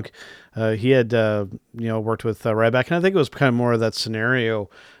CM Punk, he had worked with Ryback, and I think it was kind of more of that scenario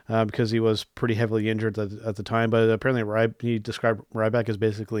because he was pretty heavily injured at the time. But apparently, he described Ryback as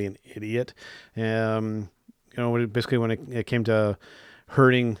basically an idiot. Basically when it came to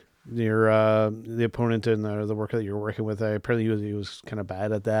hurting the opponent and the worker that you're working with, apparently he was kind of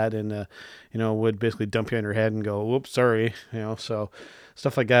bad at that, and would basically dump you on your head and go, "Whoops, sorry," so.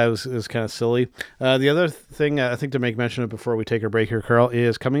 Stuff like that is kind of silly. The other thing I think to make mention of before we take our break here, Karl,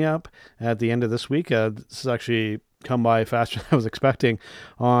 is coming up at the end of this week. This has actually come by faster than I was expecting.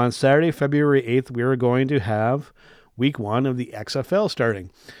 On Saturday, February 8th, we are going to have week 1 of the XFL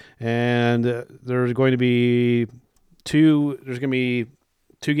starting. And there's going to be two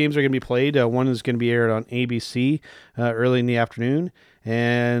games are going to be played. One is going to be aired on ABC early in the afternoon.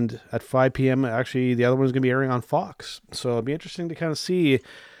 And at 5 p.m., actually, the other one is going to be airing on Fox. So it'll be interesting to kind of see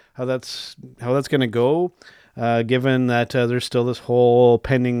how that's going to go, given that there's still this whole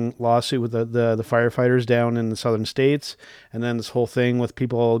pending lawsuit with the firefighters down in the southern states, and then this whole thing with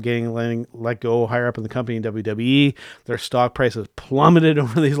people getting let go higher up in the company in WWE. Their stock price has plummeted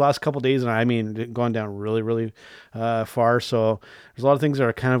over these last couple of days, and I mean, gone down really, really far. So there's a lot of things that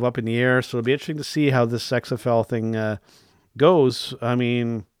are kind of up in the air. So it'll be interesting to see how this XFL thing goes. I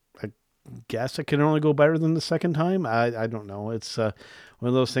mean, I guess it can only go better than the second time. I don't know. It's one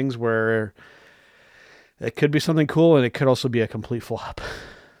of those things where it could be something cool and it could also be a complete flop.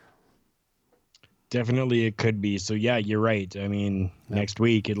 Definitely it could be. So yeah, you're right. I mean, next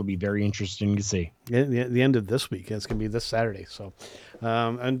week it'll be very interesting to see. The end of this week. It's going to be this Saturday. So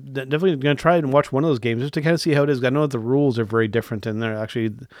I'm definitely going to try and watch one of those games just to kind of see how it is. I know that the rules are very different, and they're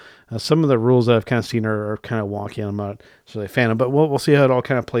actually some of the rules that I've kind of seen are kind of wonky, and I'm not really a fan of. But we'll see how it all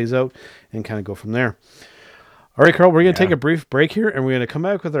kind of plays out and kind of go from there. All right, Karl, we're going to take a brief break here, and we're going to come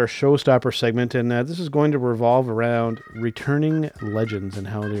back with our showstopper segment, and this is going to revolve around returning legends and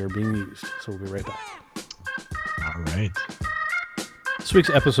how they are being used. So we'll be right back. All right. This week's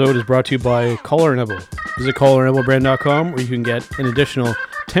episode is brought to you by Collar & Ebel. Visit collarandelbrand.com where you can get an additional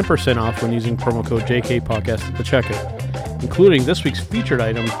 10% off when using promo code JKPodcast at the checkout, including this week's featured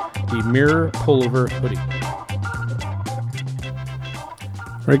item, the Mirror Pullover Hoodie.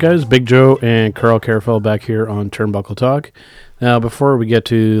 All right, guys, Big Joe and Karl back here on Turnbuckle Talk. Now, before we get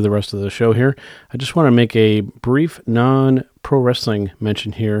to the rest of the show here, I just want to make a brief non-pro wrestling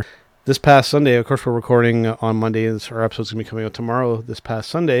mention here. This past Sunday, of course, we're recording on Monday. Our episode's going to be coming out tomorrow. This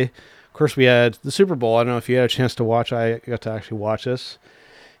past Sunday, of course, we had the Super Bowl. I don't know if you had a chance to watch. I got to actually watch this.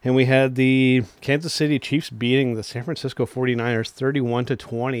 And we had the Kansas City Chiefs beating the San Francisco 49ers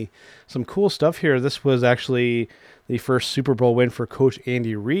 31-20. Some cool stuff here. This was actually the first Super Bowl win for Coach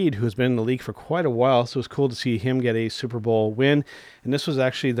Andy Reid, who's been in the league for quite a while. So it was cool to see him get a Super Bowl win. And this was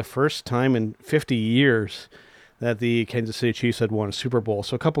actually the first time in 50 years that the Kansas City Chiefs had won a Super Bowl.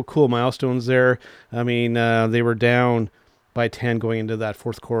 So a couple cool milestones there. I mean, they were down by 10 going into that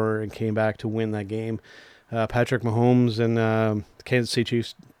fourth quarter and came back to win that game. Patrick Mahomes and the Kansas City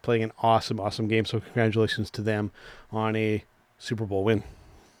Chiefs playing an awesome game. So congratulations to them on a Super Bowl win.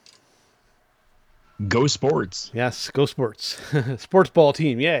 Go Sports. Yes, go Sports. Sports ball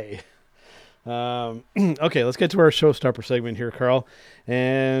team, yay. Okay, let's get to our showstopper segment here, Karl.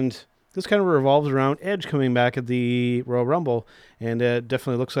 And this kind of revolves around Edge coming back at the Royal Rumble. And it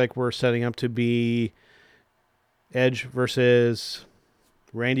definitely looks like we're setting up to be Edge versus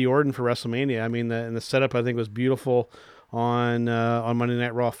Randy Orton for WrestleMania. I mean, the setup, I think, was beautiful on Monday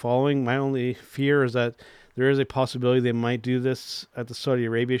Night Raw following. My only fear is that there is a possibility they might do this at the Saudi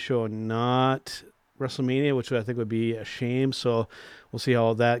Arabia show and not WrestleMania, which I think would be a shame. So we'll see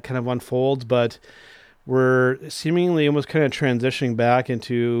how that kind of unfolds. But we're seemingly almost kind of transitioning back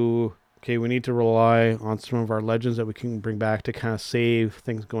into, okay, we need to rely on some of our legends that we can bring back to kind of save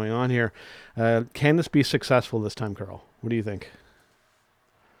things going on here. Can this be successful this time, Karl? What do you think?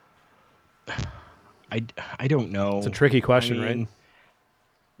 I don't know. It's a tricky question, right?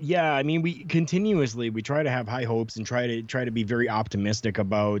 Yeah, I mean, we try to have high hopes and try to be very optimistic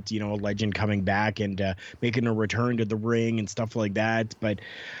about, a legend coming back and making a return to the ring and stuff like that. But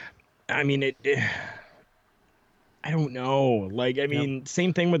I mean, I don't know.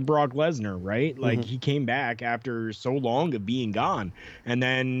 Same thing with Brock Lesnar, right? Like he came back after so long of being gone, and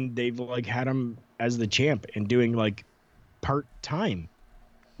then they've had him as the champ and doing part-time.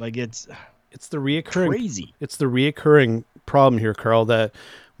 It's the reoccurring crazy. It's the reoccurring problem here, Karl, that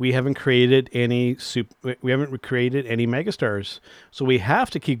we haven't created any megastars. So we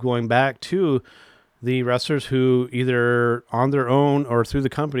have to keep going back to the wrestlers who either on their own or through the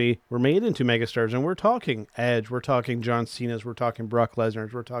company were made into megastars. And we're talking Edge, we're talking John Cena's, we're talking Brock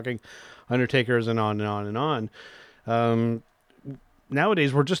Lesnar's, we're talking Undertaker's, and on and on and on.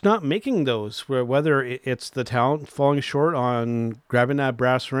 Nowadays, we're just not making those, whether it's the talent falling short on grabbing that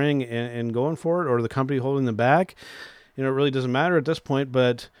brass ring and going for it, or the company holding them back. It really doesn't matter at this point,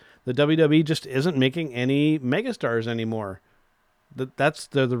 but the WWE just isn't making any megastars anymore. That's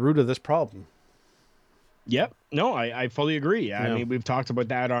the root of this problem. Yep. No, I fully agree. Yeah. I mean, we've talked about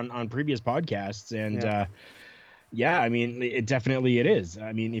that on previous podcasts, and I mean, it definitely is.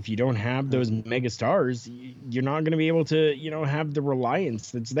 I mean, if you don't have those mega stars, you're not going to be able to, have the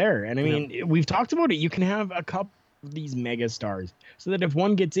reliance that's there. And I mean, we've talked about it. You can have a couple of these mega stars so that if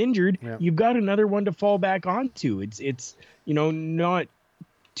one gets injured, you've got another one to fall back onto. It's not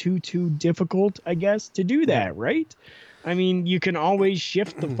too difficult, I guess, to do that, right? I mean, you can always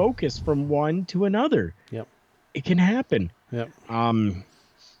shift the focus from one to another. Yep. It can happen. Yep.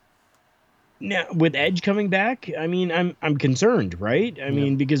 Now, with Edge coming back, I mean, I'm concerned, right? I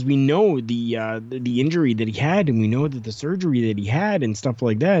mean, because we know the injury that he had, and we know that the surgery that he had, and stuff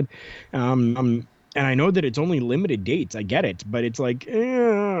like that. And I know that it's only limited dates. I get it, but it's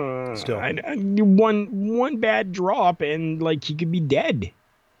still one bad drop, and he could be dead.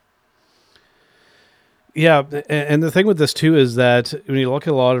 Yeah, and the thing with this too is that when you look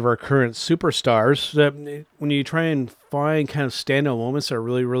at a lot of our current superstars, that when you try and find kind of standout moments that are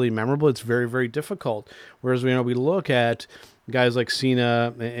really, really memorable, it's very, very difficult. Whereas we look at guys like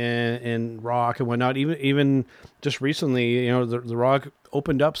Cena and Rock and whatnot. Even just recently, the Rock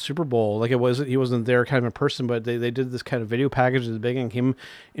opened up Super Bowl. He wasn't there kind of in person, but they did this kind of video package at the beginning, him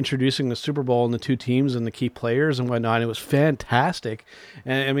introducing the Super Bowl and the two teams and the key players and whatnot. It was fantastic.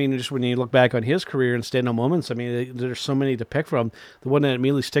 And I mean, just when you look back on his career and standout moments, I mean, there's so many to pick from. The one that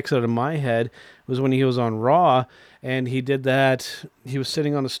immediately sticks out in my head was when he was on Raw and he did that. He was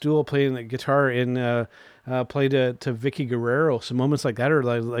sitting on a stool playing the guitar in play to Vicky Guerrero. Some moments like that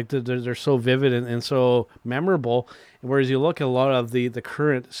are they're so vivid and so memorable. Whereas you look at a lot of the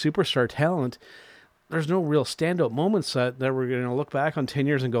current superstar talent, there's no real standout moments that we're going to look back on 10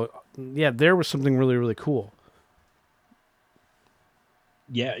 years and go, yeah, there was something really, really cool.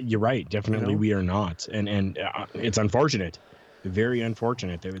 Yeah, you're right. Definitely, we are not, and it's unfortunate, very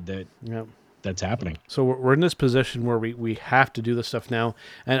unfortunate that Yeah. that's happening. So we're in this position where we have to do this stuff now,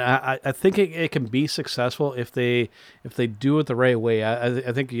 and I think it can be successful if they do it the right way.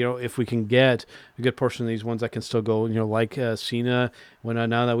 I think if we can get a good portion of these ones that can still go, like Cena,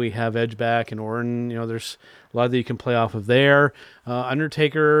 now that we have Edge back and Orton, there's a lot that you can play off of there.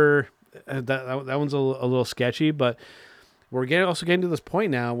 Undertaker, that one's a little sketchy, but we're also getting to this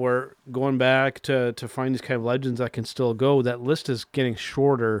point now where going back to find these kind of legends that can still go. That list is getting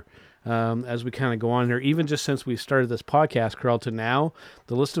shorter. As we kind of go on here, even just since we started this podcast, Karl, to now,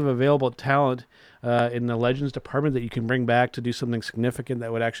 the list of available talent in the Legends department that you can bring back to do something significant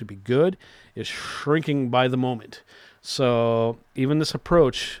that would actually be good is shrinking by the moment. So even this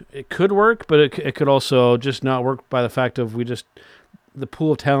approach, it could work, but it could also just not work by the fact of the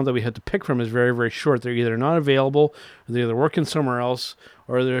pool of talent that we had to pick from is very, very short. They're either not available, or they're either working somewhere else,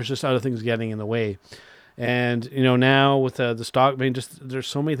 or there's just other things getting in the way. And, now with the stock, there's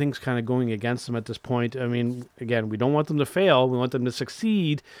so many things kind of going against them at this point. Again, we don't want them to fail. We want them to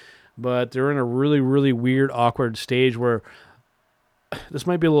succeed, but they're in a really, really weird, awkward stage where this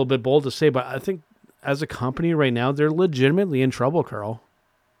might be a little bit bold to say, but I think as a company right now, they're legitimately in trouble, Karl.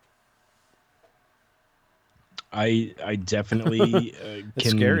 I definitely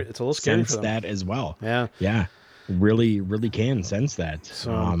can scary. It's a little scary sense that as well. Yeah. Really, really can sense that.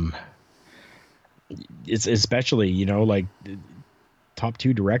 So, it's especially, like the top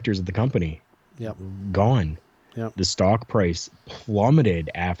two directors of the company. Yep. Gone. Yep. The stock price plummeted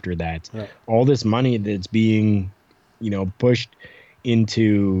after that. Yep. All this money that's being, pushed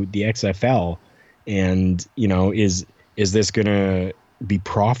into the XFL, and, is this going to be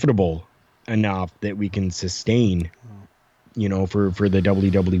profitable enough that we can sustain, for the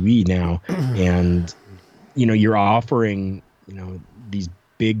WWE now? And, you're offering, these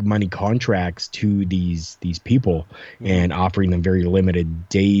big money contracts to these people and offering them very limited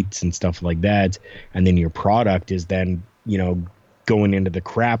dates and stuff like that, and then your product is then going into the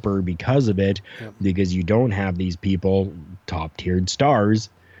crapper because of it. Yep. Because you don't have these people, top tiered stars,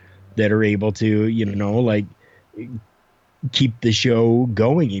 that are able to keep the show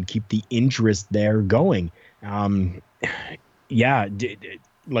going and keep the interest there going. Like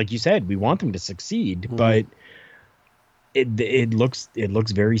you said, we want them to succeed, but it looks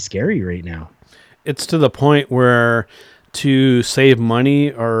very scary right now. It's to the point where to save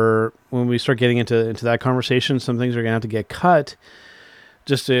money, or when we start getting into that conversation, some things are going to have to get cut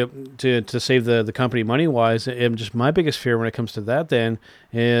just to save the company money wise. And just my biggest fear when it comes to that then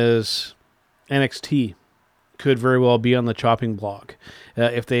is NXT could very well be on the chopping block.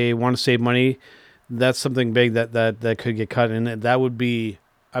 If they want to save money, that's something big that could get cut, and that would be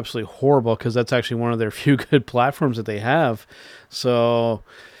absolutely horrible because that's actually one of their few good platforms that they have. So,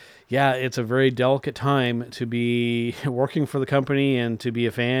 yeah, it's a very delicate time to be working for the company and to be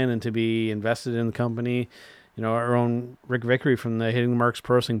a fan and to be invested in the company. Our own Rick Vickery from the Hitting the Marks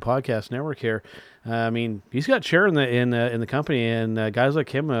Pro Wrestling Podcast Network here. He's got share in the company, and guys like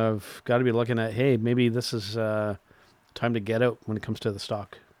him have got to be looking at, hey, maybe this is time to get out when it comes to the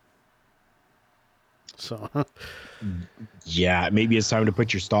stock. So, yeah, maybe it's time to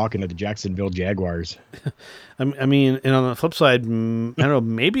put your stock into the Jacksonville Jaguars. and on the flip side, I don't know,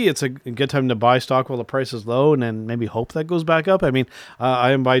 maybe it's a good time to buy stock while the price is low, and then maybe hope that goes back up.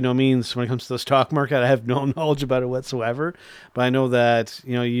 I am by no means, when it comes to the stock market, I have no knowledge about it whatsoever, but I know that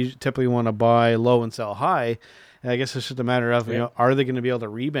you typically want to buy low and sell high. And I guess it's just a matter of are they going to be able to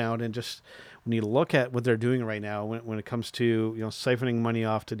rebound? And just when you look at what they're doing right now, when it comes to siphoning money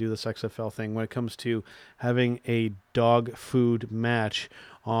off to do this XFL thing, when it comes to having a dog food match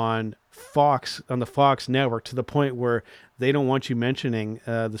on the Fox network, to the point where they don't want you mentioning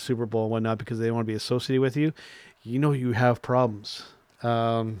the Super Bowl and whatnot because they don't want to be associated with you, you have problems.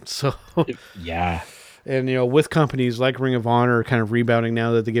 Yeah. And, with companies like Ring of Honor kind of rebounding now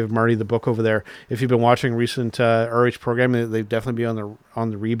that they give Marty the book over there. If you've been watching recent RH programming, they've definitely been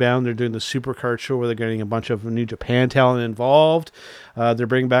on the rebound. They're doing the Supercard show where they're getting a bunch of New Japan talent involved. They're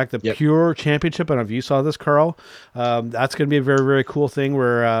bringing back the Pure Championship. I don't know if you saw this, Karl. That's going to be a very, very cool thing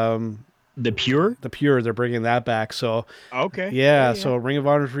where... The Pure, they're bringing that back. So okay, yeah. So Ring of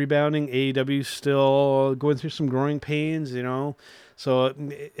Honor's rebounding. AEW's still going through some growing pains. So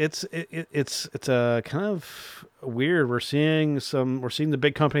it's a kind of weird. We're seeing the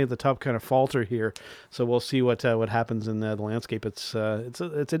big company at the top kind of falter here. So we'll see what happens in the landscape. It's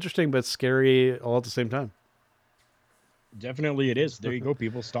interesting but scary all at the same time. Definitely it is. There you go,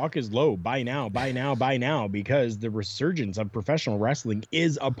 people. Stock is low. Buy now, buy now, buy now, because the resurgence of professional wrestling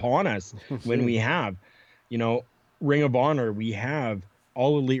is upon us when we have, you know, Ring of Honor, we have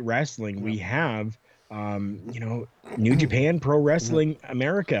All Elite Wrestling, we have, you know, New Japan Pro Wrestling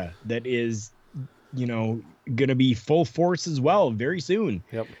America that is, you know, going to be full force as well very soon.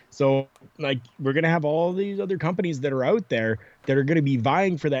 Yep. So, like, we're going to have all these other companies that are out there that are going to be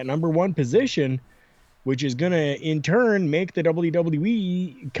vying for that number one position, which is going to in turn make the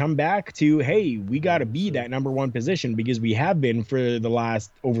WWE come back to, hey, we got to be that number one position because we have been for the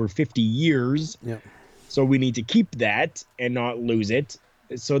last over 50 years. Yep. So we need to keep that and not lose it.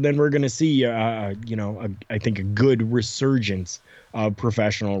 So then we're going to see, you know, I think a good resurgence of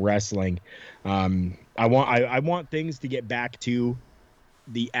professional wrestling. I want things to get back to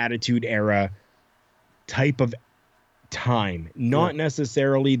the Attitude Era type of time, not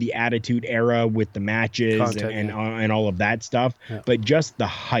necessarily the Attitude Era with the matches Content, and all of that stuff, but just the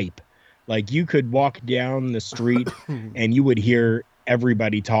hype. Like, you could walk down the street and you would hear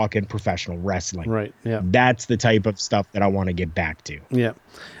everybody talking professional wrestling. Right. Yeah. That's the type of stuff that I want to get back to. Yeah.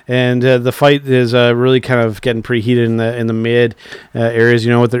 And the fight is really kind of getting pretty heated in the mid areas,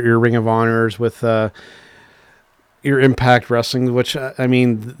 you know, with your Ring of Honors, with your Impact Wrestling, which, I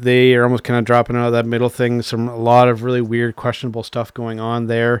mean, they are almost kind of dropping out of that middle thing. A lot of really weird, questionable stuff going on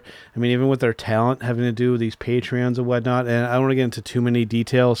there. I mean, even with their talent having to do with these Patreons and whatnot. And I don't want to get into too many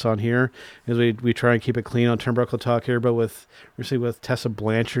details on here, as we try and keep it clean on Turnbuckle Talk here. But with Tessa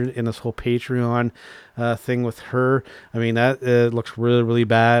Blanchard and this whole Patreon thing with her, I mean, that looks really, really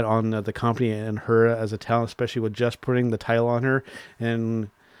bad on the company and her as a talent, especially with just putting the title on her. And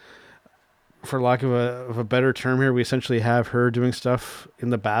for lack of a better term here, we essentially have her doing stuff in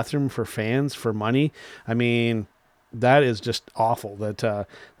the bathroom for fans for money. I mean, that is just awful that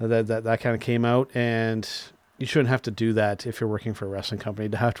kind of came out, and you shouldn't have to do that if you're working for a wrestling company,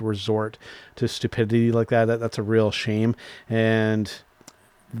 to have to resort to stupidity like that. That's a real shame. And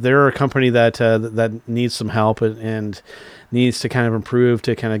they're a company that needs some help and needs to kind of improve,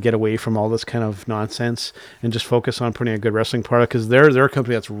 to kind of get away from all this kind of nonsense and just focus on putting a good wrestling product, because they're a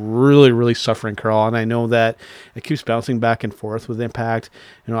company that's really, really suffering, Karl. And I know that it keeps bouncing back and forth with Impact.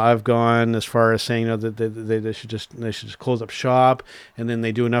 You know, I've gone as far as saying, you know, that they should just close up shop, and then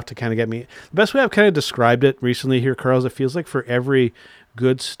they do enough to kind of get me. The best way I've kind of described it recently here, Karl, is it feels like for every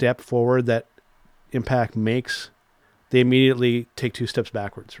good step forward that Impact makes, they immediately take 2 steps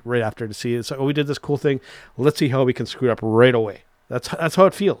backwards right after, to see it's like, oh, we did this cool thing. Let's see how we can screw it up right away. That's how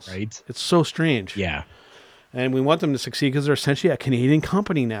it feels. Right. It's so strange. Yeah. And we want them to succeed because they're essentially a Canadian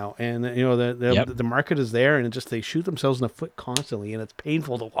company now. And, you know, the market is there, and they shoot themselves in the foot constantly, and it's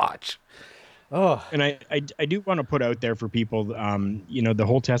painful to watch. Oh. And I do want to put out there for people, you know, the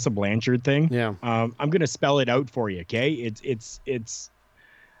whole Tessa Blanchard thing. Yeah. I'm going to spell it out for you. Okay. It's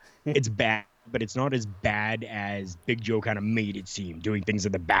bad, but it's not as bad as Big Joe kind of made it seem, doing things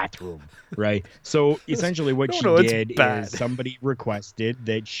in the bathroom, right? So essentially what she did is somebody requested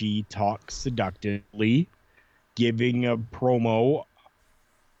that she talk seductively, giving a promo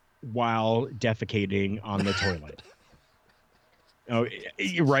while defecating on the toilet. Oh,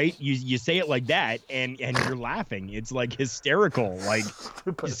 right? You say it like that, and you're laughing. It's like hysterical. Like,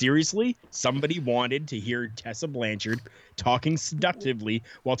 seriously? Somebody wanted to hear Tessa Blanchard talking seductively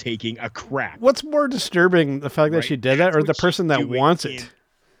while taking a crap. What's more disturbing, the fact that she did that, or the person that wants it?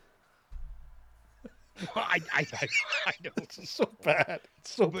 Well, I don't. It's so bad.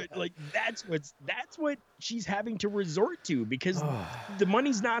 It's so but bad. Like, that's what she's having to resort to, because the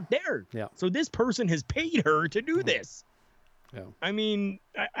money's not there. Yeah. So this person has paid her to do this. Yeah. I mean,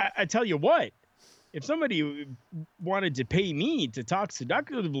 I tell you what, if somebody wanted to pay me to talk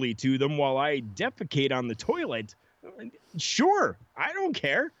seductively to them while I defecate on the toilet, sure, I don't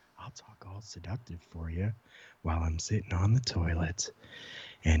care. I'll talk all seductive for you while I'm sitting on the toilet.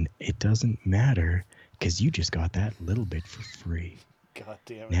 And it doesn't matter, because you just got that little bit for free. God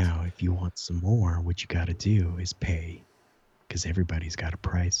damn it. Now, if you want some more, what you got to do is pay, because everybody's got a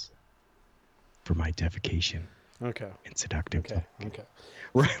price for my defecation. Okay. And seductive. Okay.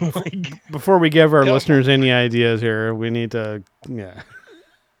 Right, like, before we give our listeners any ideas here, we need to, yeah.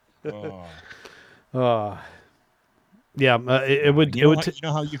 It would. You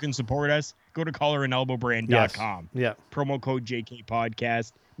know how you can support us? Go to collarandelbowbrand.com. Yeah. Promo code JK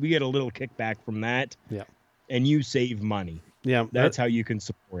Podcast. We get a little kickback from that. Yeah. And you save money. Yeah. That's how you can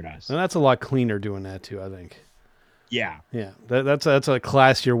support us. And that's a lot cleaner doing that too, I think. Yeah. Yeah. That's a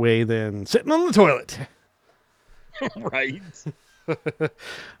classier way than sitting on the toilet. Right. All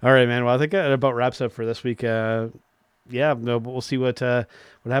right, man. Well, I think that about wraps up for this week. We'll see what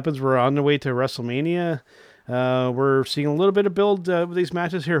happens. We're on the way to WrestleMania. we're seeing a little bit of build with these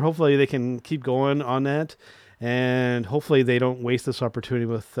matches here. Hopefully they can keep going on that, and hopefully they don't waste this opportunity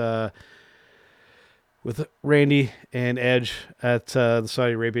with Randy and Edge at the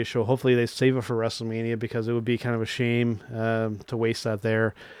Saudi Arabia show. Hopefully they save it for WrestleMania, because it would be kind of a shame to waste that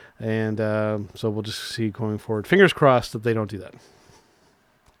there. And so we'll just see going forward. Fingers crossed that they don't do that.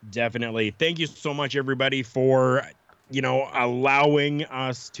 Definitely. Thank you so much, everybody, for allowing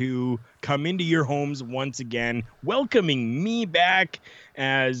us to come into your homes once again, welcoming me back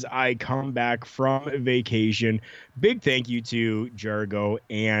as I come back from vacation. Big thank you to Jargo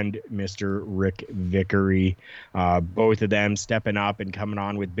and Mr. Rick Vickery, both of them stepping up and coming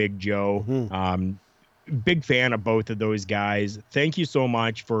on with Big Joe. Mm-hmm. Big fan of both of those guys. Thank you so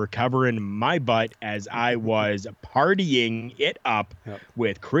much for covering my butt as I was partying it up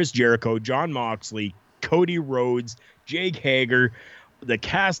with Chris Jericho, John Moxley, Cody Rhodes, Jake Hager, the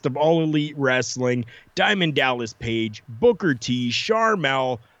cast of All Elite Wrestling, Diamond Dallas Page, Booker T,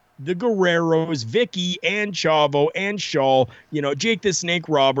 Sharmell, the Guerreros, Vicky and Chavo and Shaw, Jake the Snake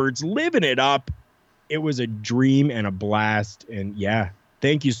Roberts, living it up. It was a dream and a blast. And yeah,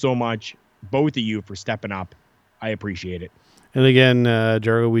 thank you so much, both of you, for stepping up. I appreciate it. And again,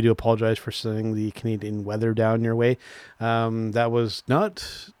 Jargo, we do apologize for sending the Canadian weather down your way. That was not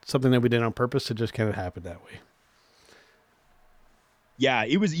something that we did on purpose. It just kind of happened that way. Yeah,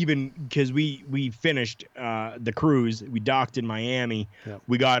 it was even because we finished the cruise. We docked in Miami. Yep.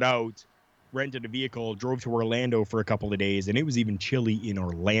 We got out, rented a vehicle, drove to Orlando for a couple of days, and it was even chilly in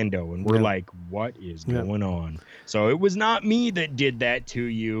Orlando. And we're like, what is going on? So it was not me that did that to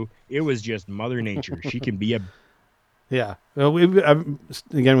you. It was just Mother Nature. She can be a... Yeah. Well, we've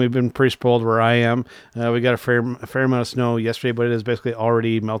been pretty spoiled where I am. We got a fair amount of snow yesterday, but it is basically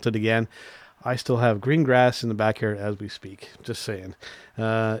already melted again. I still have green grass in the backyard as we speak. Just saying.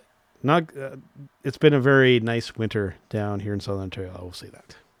 It's been a very nice winter down here in Southern Ontario. I will say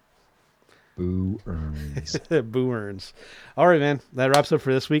that. Boo earns. Boo earns. All right, man. That wraps up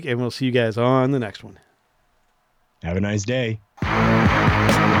for this week, and we'll see you guys on the next one. Have a nice day.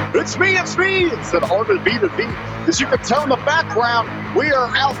 It's me. It's an honor to be the V. As you can tell in the background, we are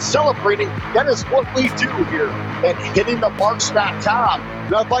out celebrating. That is what we do here at hittingthemarks.com.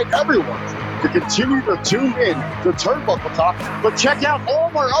 And I invite everyone to continue to tune in to Turnbuckle Talk, but check out all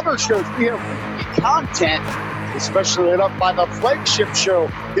of our other shows. We have weekly content, especially lit up by the flagship show,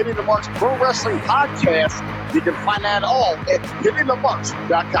 Hitting the Marks Pro Wrestling Podcast. You can find that all at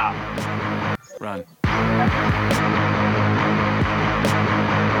hittingthemarks.com. Run.